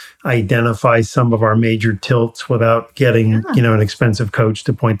all identify some of our major tilts without getting, an expensive coach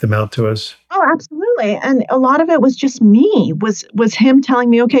to point them out to us? Oh, absolutely. And a lot of it was just me, was him telling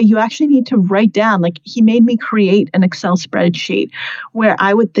me, okay, you actually need to write down, like he made me create an Excel spreadsheet where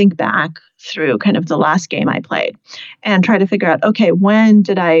I would think back through kind of the last game I played and try to figure out, okay, when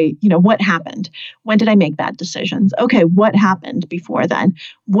did I, what happened? When did I make bad decisions? Okay, what happened before then?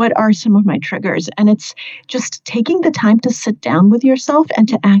 What are some of my triggers? And it's just taking the time to sit down with yourself and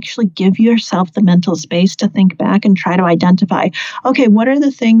to actually give yourself the mental space to think back and try to identify, okay, what are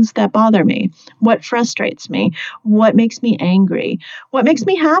the things that bother me? What frustrates me? What makes me angry? What makes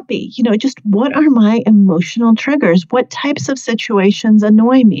me happy? Just what are my emotional triggers? What types of situations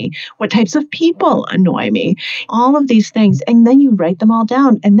annoy me? What types of people annoy me? All of these things. And then you write them all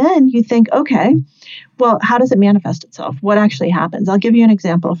down. And then you think, okay, well, how does it manifest itself? What actually happens? I'll give you an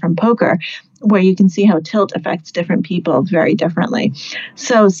example from poker where you can see how tilt affects different people very differently.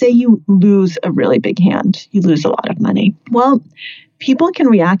 So say you lose a really big hand, you lose a lot of money. Well, people can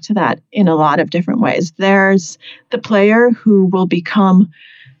react to that in a lot of different ways. There's the player who will become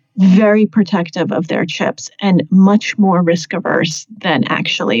very protective of their chips and much more risk averse than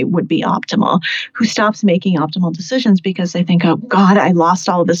actually would be optimal, who stops making optimal decisions because they think, oh God, I lost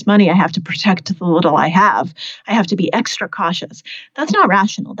all of this money. I have to protect the little I have. I have to be extra cautious. That's not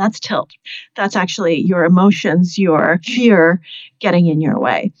rational. That's tilt. That's actually your emotions, your fear getting in your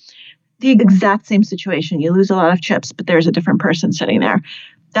way. the exact same situation. You lose a lot of chips, but there's a different person sitting there.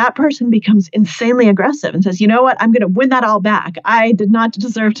 That person becomes insanely aggressive and says, you know what, I'm going to win that all back. I did not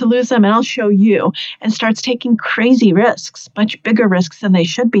deserve to lose them, and I'll show you, and starts taking crazy risks, much bigger risks than they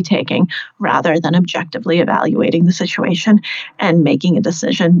should be taking, rather than objectively evaluating the situation and making a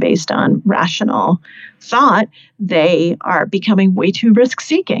decision based on rational thought. They are becoming way too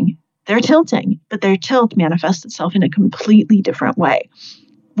risk-seeking. They're tilting, but their tilt manifests itself in a completely different way.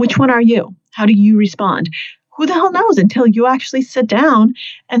 Which one are you? How do you respond? Who the hell knows until you actually sit down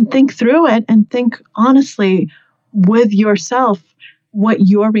and think through it and think honestly with yourself what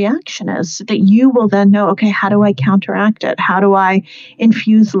your reaction is, so that you will then know, okay, how do I counteract it? How do I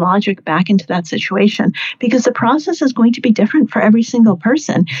infuse logic back into that situation? Because the process is going to be different for every single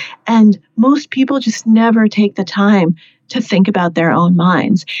person. And most people just never take the time to think about their own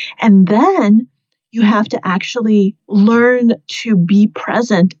minds. And then you have to actually learn to be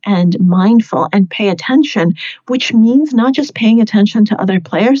present and mindful and pay attention, which means not just paying attention to other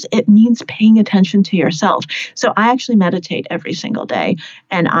players, it means paying attention to yourself. So I actually meditate every single day.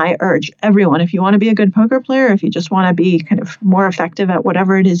 And I urge everyone, if you want to be a good poker player, if you just want to be kind of more effective at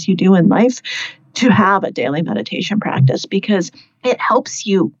whatever it is you do in life, to have a daily meditation practice, because it helps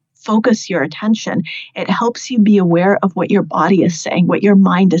you focus your attention. It helps you be aware of what your body is saying, what your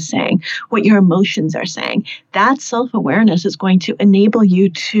mind is saying, what your emotions are saying. That self-awareness is going to enable you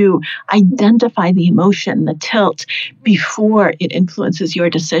to identify the emotion, the tilt, before it influences your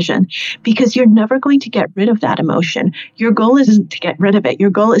decision, because you're never going to get rid of that emotion. Your goal isn't to get rid of it.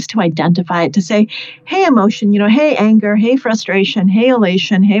 Your goal is to identify it, to say, hey, emotion, hey, anger, hey, frustration, hey,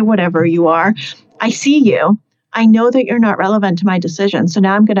 elation, hey, whatever you are, I see you. I know that you're not relevant to my decision. So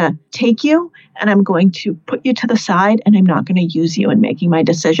now I'm going to take you and I'm going to put you to the side, and I'm not going to use you in making my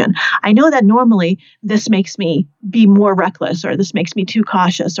decision. I know that normally this makes me be more reckless, or this makes me too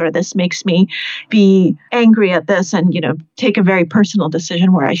cautious, or this makes me be angry at this and, take a very personal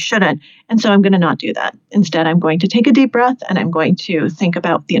decision where I shouldn't. And so I'm going to not do that. Instead, I'm going to take a deep breath, and I'm going to think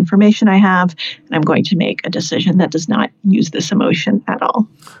about the information I have, and I'm going to make a decision that does not use this emotion at all.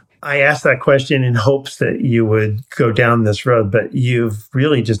 I asked that question in hopes that you would go down this road, but you've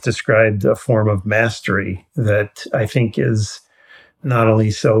really just described a form of mastery that I think is not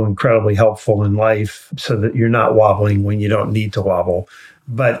only so incredibly helpful in life so that you're not wobbling when you don't need to wobble,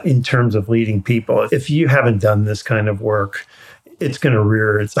 but in terms of leading people. If you haven't done this kind of work, it's going to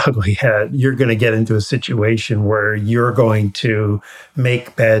rear its ugly head. You're going to get into a situation where you're going to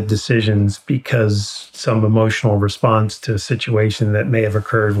make bad decisions because some emotional response to a situation that may have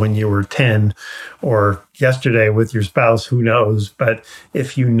occurred when you were 10 or yesterday with your spouse, who knows? But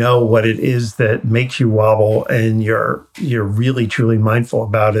if you know what it is that makes you wobble and you're really truly mindful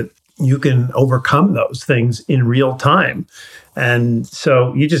about it, you can overcome those things in real time. And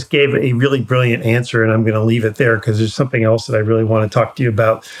so you just gave a really brilliant answer, and I'm going to leave it there because there's something else that I really want to talk to you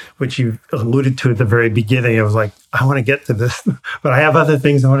about, which you alluded to at the very beginning. I was like, I want to get to this, but I have other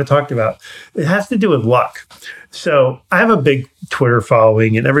things I want to talk about. It has to do with luck. So I have a big Twitter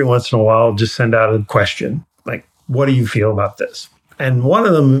following, and every once in a while I'll just send out a question like, what do you feel about this? And one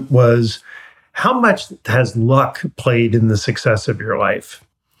of them was, how much has luck played in the success of your life?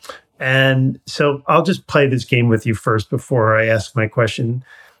 And so I'll just play this game with you first before I ask my question.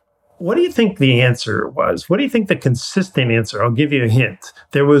 What do you think the answer was? What do you think the consistent answer? I'll give you a hint.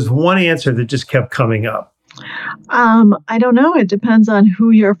 There was one answer that just kept coming up. I don't know. It depends on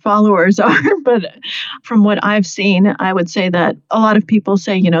who your followers are. But from what I've seen, I would say that a lot of people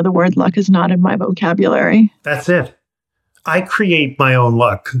say, the word luck is not in my vocabulary. That's it. I create my own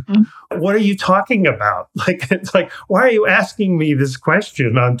luck. Mm-hmm. What are you talking about? It's like, why are you asking me this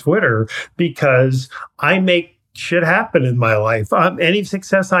question on Twitter? Because I make shit happen in my life. Any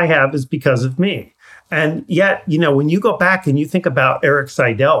success I have is because of me. And yet, when you go back and you think about Eric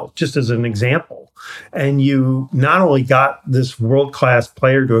Seidel, just as an example, and you not only got this world-class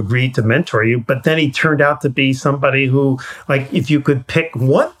player to agree to mentor you, but then he turned out to be somebody who, if you could pick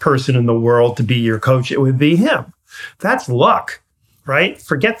one person in the world to be your coach, it would be him. That's luck, right?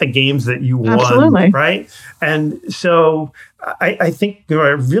 Forget the games that you won, Absolutely. Right? And so I think what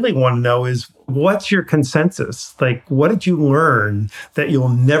I really want to know is, what's your consensus? What did you learn that you'll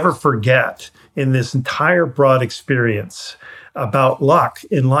never forget in this entire broad experience about luck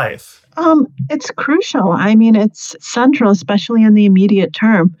in life? It's crucial. I mean, it's central, especially in the immediate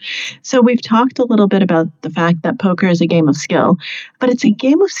term. So we've talked a little bit about the fact that poker is a game of skill, but it's a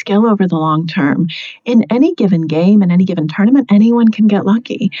game of skill over the long term. In any given game, in any given tournament, anyone can get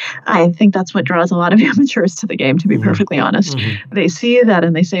lucky. I think that's what draws a lot of amateurs to the game, to be perfectly honest. They see that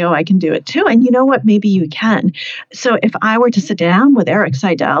and they say, oh, I can do it too. And you know what? Maybe you can. So if I were to sit down with Eric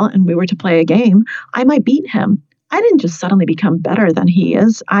Seidel and we were to play a game, I might beat him. I didn't just suddenly become better than he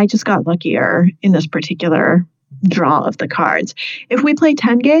is. I just got luckier in this particular draw of the cards. If we play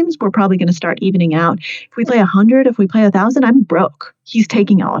 10 games, we're probably going to start evening out. If we play 100, if we play 1,000, I'm broke. He's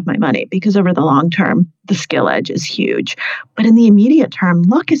taking all of my money because over the long term, the skill edge is huge. But in the immediate term,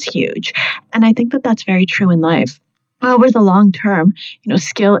 luck is huge. And I think that that's very true in life. Over the long term,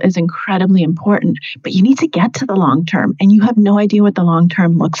 skill is incredibly important, but you need to get to the long term, and you have no idea what the long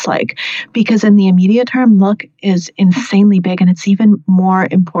term looks like, because in the immediate term, luck is insanely big, and it's even more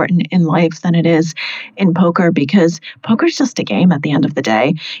important in life than it is in poker, because poker is just a game at the end of the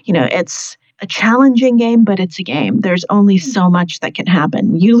day. It's a challenging game, but it's a game. There's only so much that can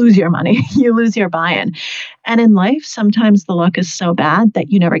happen. You lose your money, you lose your buy-in. And in life, sometimes the luck is so bad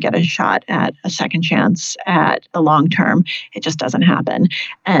that you never get a shot at a second chance at the long term. It just doesn't happen.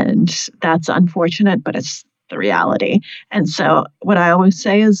 And that's unfortunate, but it's the reality. And so what I always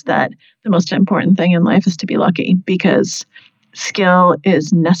say is that the most important thing in life is to be lucky, because skill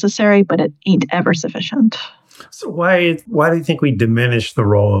is necessary, but it ain't ever sufficient. So why do you think we diminish the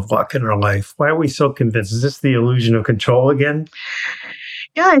role of luck in our life? Why are we so convinced? Is this the illusion of control again?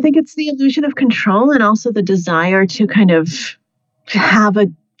 Yeah, I think it's the illusion of control, and also the desire to kind of have a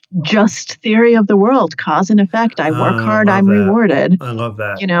just theory of the world, cause and effect. I work hard, I'm rewarded. I love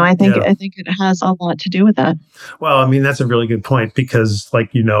that. I think it has a lot to do with that. Well, I mean, that's a really good point, because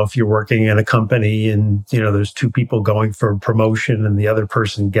if you're working in a company and, there's two people going for a promotion and the other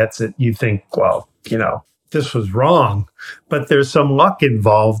person gets it, you think, well, this was wrong, but there's some luck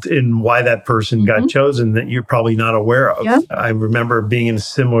involved in why that person got chosen that you're probably not aware of. Yeah. I remember being in a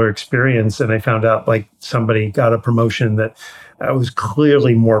similar experience, and I found out somebody got a promotion that I was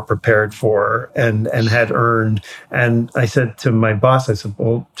clearly more prepared for and had earned. And I said to my boss, I said,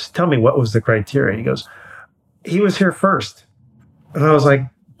 well, just tell me, what was the criteria? He goes, he was here first. And I was like,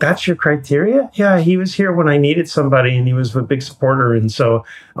 that's your criteria? Yeah, he was here when I needed somebody, and he was a big supporter. And so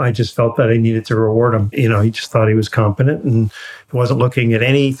I just felt that I needed to reward him. He just thought he was competent, and he wasn't looking at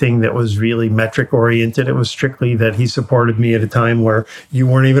anything that was really metric oriented. It was strictly that he supported me at a time where you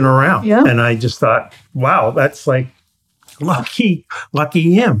weren't even around. Yeah. And I just thought, wow, that's lucky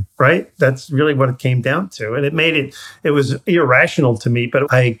him, right? That's really what it came down to. And it was irrational to me,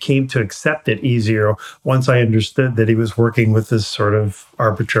 but I came to accept it easier once I understood that he was working with this sort of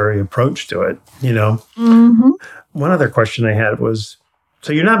arbitrary approach to it, One other question I had was,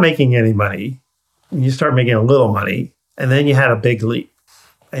 so you're not making any money, and you start making a little money, and then you had a big leap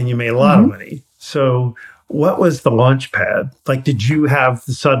and you made a lot of money. So what was the launch pad? Did you have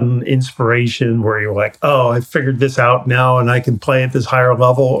the sudden inspiration where you're like, oh, I figured this out now and I can play at this higher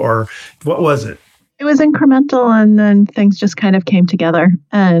level? Or what was it? It was incremental, and then things just kind of came together.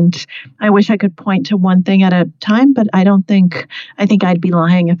 And I wish I could point to one thing at a time, but I think I'd be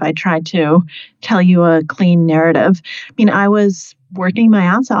lying if I tried to tell you a clean narrative. I mean, I was working my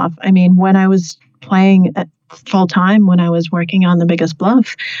ass off. I mean, when I was playing full time, when I was working on The Biggest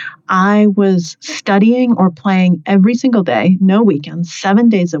Bluff, I was studying or playing every single day, no weekends, 7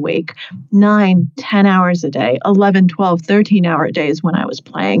 days a week, 9, 10 hours a day, 11, 12, 13-hour days when I was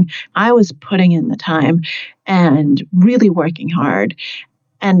playing. I was putting in the time and really working hard.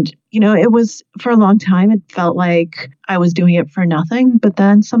 And, it was, for a long time, it felt like I was doing it for nothing, but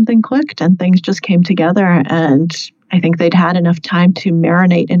then something clicked and things just came together, and I think they'd had enough time to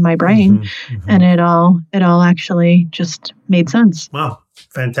marinate in my brain, and it all actually just made sense. Wow,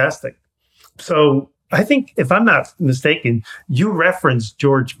 fantastic. So I think, if I'm not mistaken, you referenced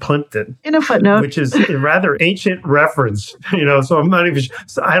George Plimpton in a footnote, which is a rather ancient reference. So I'm not even.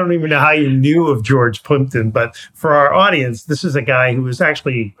 So I don't even know how you knew of George Plimpton, but for our audience, this is a guy who was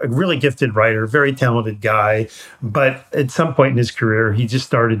actually a really gifted writer, very talented guy. But at some point in his career, he just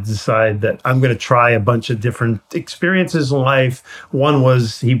started to decide that I'm going to try a bunch of different experiences in life. One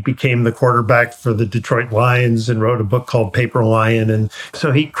was he became the quarterback for the Detroit Lions and wrote a book called Paper Lion, and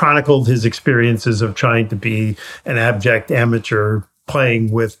so he chronicled his experiences of trying to be an abject amateur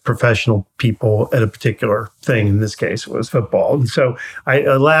playing with professional people at a particular thing. In this case, it was football. And so I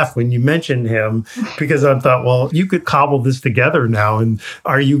laughed when you mentioned him, because I thought, well, you could cobble this together now. And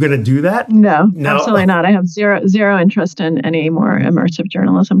are you going to do that? No, absolutely not. I have zero interest in any more immersive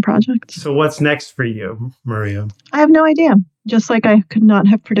journalism projects. So what's next for you, Maria? I have no idea. just like I could not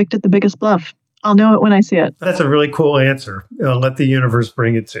have predicted the biggest bluff. I'll know it when I see it. That's a really cool answer. Let the universe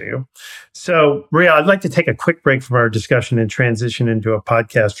bring it to you. So, Maria, I'd like to take a quick break from our discussion and transition into a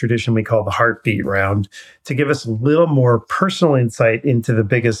podcast tradition we call the Heartbeat Round. To give us a little more personal insight into the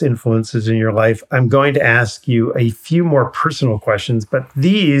biggest influences in your life, I'm going to ask you a few more personal questions, but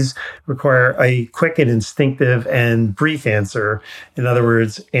these require a quick and instinctive and brief answer. In other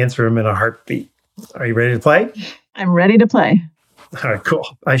words, answer them in a heartbeat. Are you ready to play? I'm ready to play. All right, cool.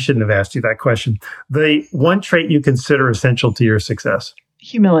 I shouldn't have asked you that question. The one trait you consider essential to your success?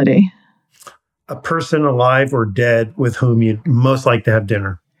 Humility. A person alive or dead with whom you'd most like to have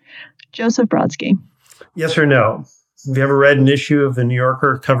dinner? Joseph Brodsky. Yes or no? Have you ever read an issue of The New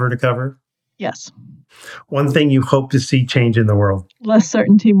Yorker cover to cover? Yes. One thing you hope to see change in the world? Less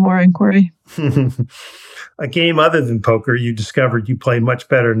certainty, more inquiry. A game other than poker you discovered you play much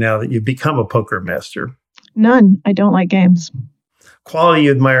better now that you've become a poker master? None. I don't like games. Quality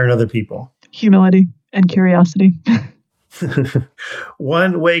you admire in other people? Humility and curiosity.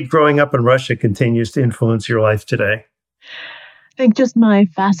 One way growing up in Russia continues to influence your life today? I think just my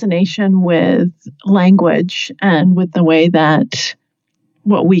fascination with language and with the way that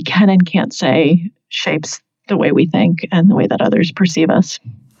what we can and can't say shapes the way we think and the way that others perceive us.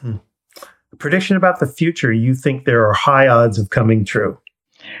 A prediction about the future you think there are high odds of coming true?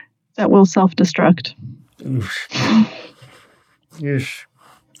 That will self-destruct. Yeesh.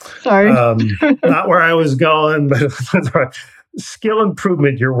 Sorry. Not where I was going, but that's right. Skill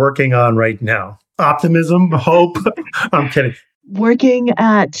improvement you're working on right now. Optimism, hope. I'm kidding. Working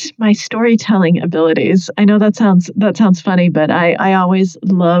at my storytelling abilities. I know that sounds funny, but I always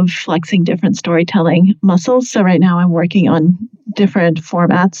love flexing different storytelling muscles. So right now I'm working on different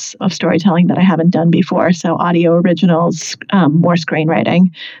formats of storytelling that I haven't done before. So audio originals, more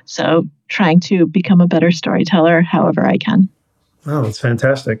screenwriting. So trying to become a better storyteller however I can. Oh, that's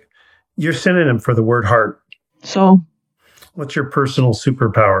fantastic. Your synonym for the word heart? So, what's your personal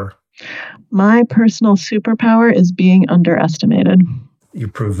superpower? My personal superpower is being underestimated. You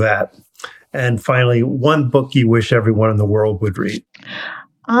prove that. And finally, one book you wish everyone in the world would read?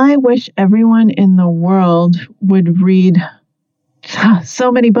 I wish everyone in the world would read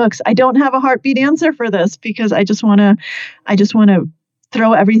so many books. I don't have a heartbeat answer for this because I just want to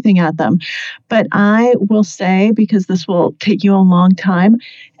throw everything at them. But I will say, because this will take you a long time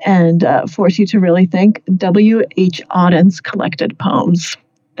and force you to really think, W.H. Auden's collected poems.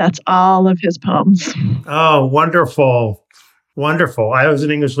 That's all of his poems. Oh, wonderful. Wonderful. I was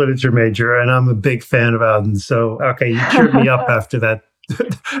an English literature major and I'm a big fan of Auden. So, okay, you cheered me up after that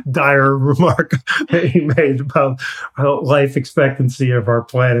dire remark that he made about life expectancy of our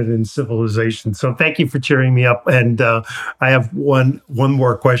planet and civilization. So thank you for cheering me up. And I have one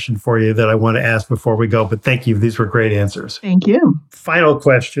more question for you that I want to ask before we go. But thank you. These were great answers. Thank you. Final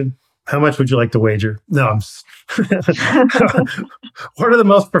question. How much would you like to wager? No, what are the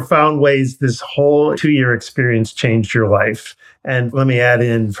most profound ways this whole 2-year experience changed your life? And let me add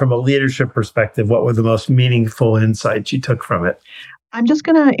in, from a leadership perspective, what were the most meaningful insights you took from it? I'm just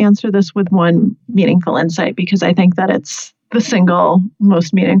going to answer this with one meaningful insight because I think that it's the single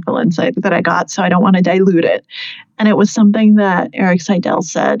most meaningful insight that I got, so I don't want to dilute it. And it was something that Eric Seidel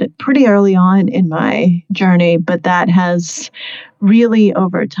said pretty early on in my journey, but that has really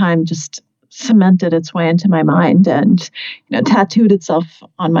over time just cemented its way into my mind and tattooed itself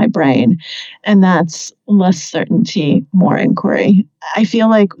on my brain. And that's less certainty, more inquiry. I feel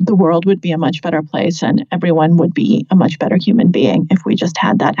like the world would be a much better place and everyone would be a much better human being if we just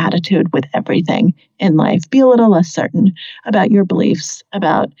had that attitude with everything in life. Be a little less certain about your beliefs,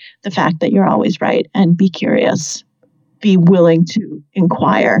 about the fact that you're always right, and be curious. Be willing to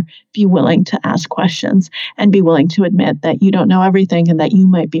inquire, be willing to ask questions, and be willing to admit that you don't know everything and that you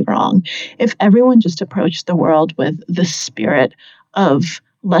might be wrong. If everyone just approached the world with the spirit of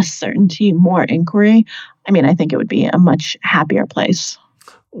less certainty, more inquiry, I think it would be a much happier place.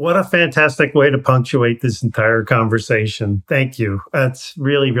 What a fantastic way to punctuate this entire conversation. Thank you. That's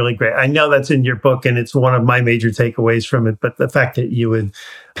really, really great. I know that's in your book and it's one of my major takeaways from it, but the fact that you would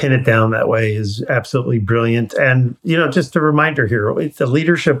pin it down that way is absolutely brilliant. And, just a reminder here, it's a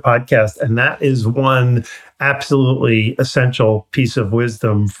leadership podcast, and that is one absolutely essential piece of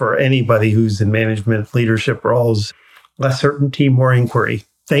wisdom for anybody who's in management leadership roles. Less certainty, more inquiry.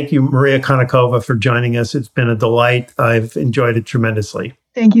 Thank you, Maria Konnikova, for joining us. It's been a delight. I've enjoyed it tremendously.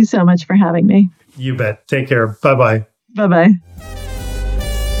 Thank you so much for having me. You bet. Take care. Bye-bye. Bye-bye.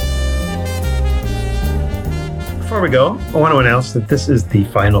 Before we go, I want to announce that this is the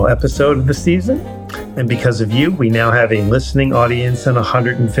final episode of the season. And because of you, we now have a listening audience in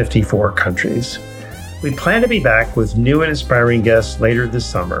 154 countries. We plan to be back with new and inspiring guests later this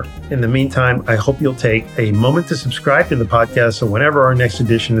summer. In the meantime, I hope you'll take a moment to subscribe to the podcast so whenever our next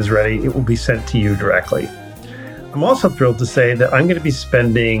edition is ready, it will be sent to you directly. I'm also thrilled to say that I'm going to be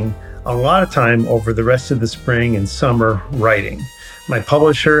spending a lot of time over the rest of the spring and summer writing. My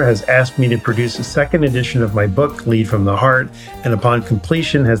publisher has asked me to produce a second edition of my book, Lead from the Heart, and upon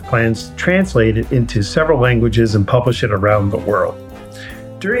completion has plans to translate it into several languages and publish it around the world.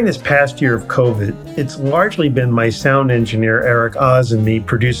 During this past year of COVID, it's largely been my sound engineer, Eric Oz, and me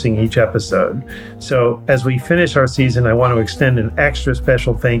producing each episode. So as we finish our season, I want to extend an extra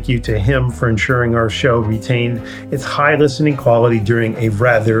special thank you to him for ensuring our show retained its high listening quality during a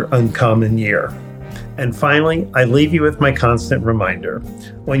rather uncommon year. And finally, I leave you with my constant reminder.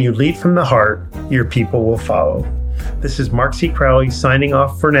 When you lead from the heart, your people will follow. This is Mark C. Crowley signing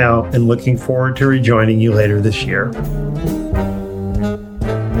off for now and looking forward to rejoining you later this year.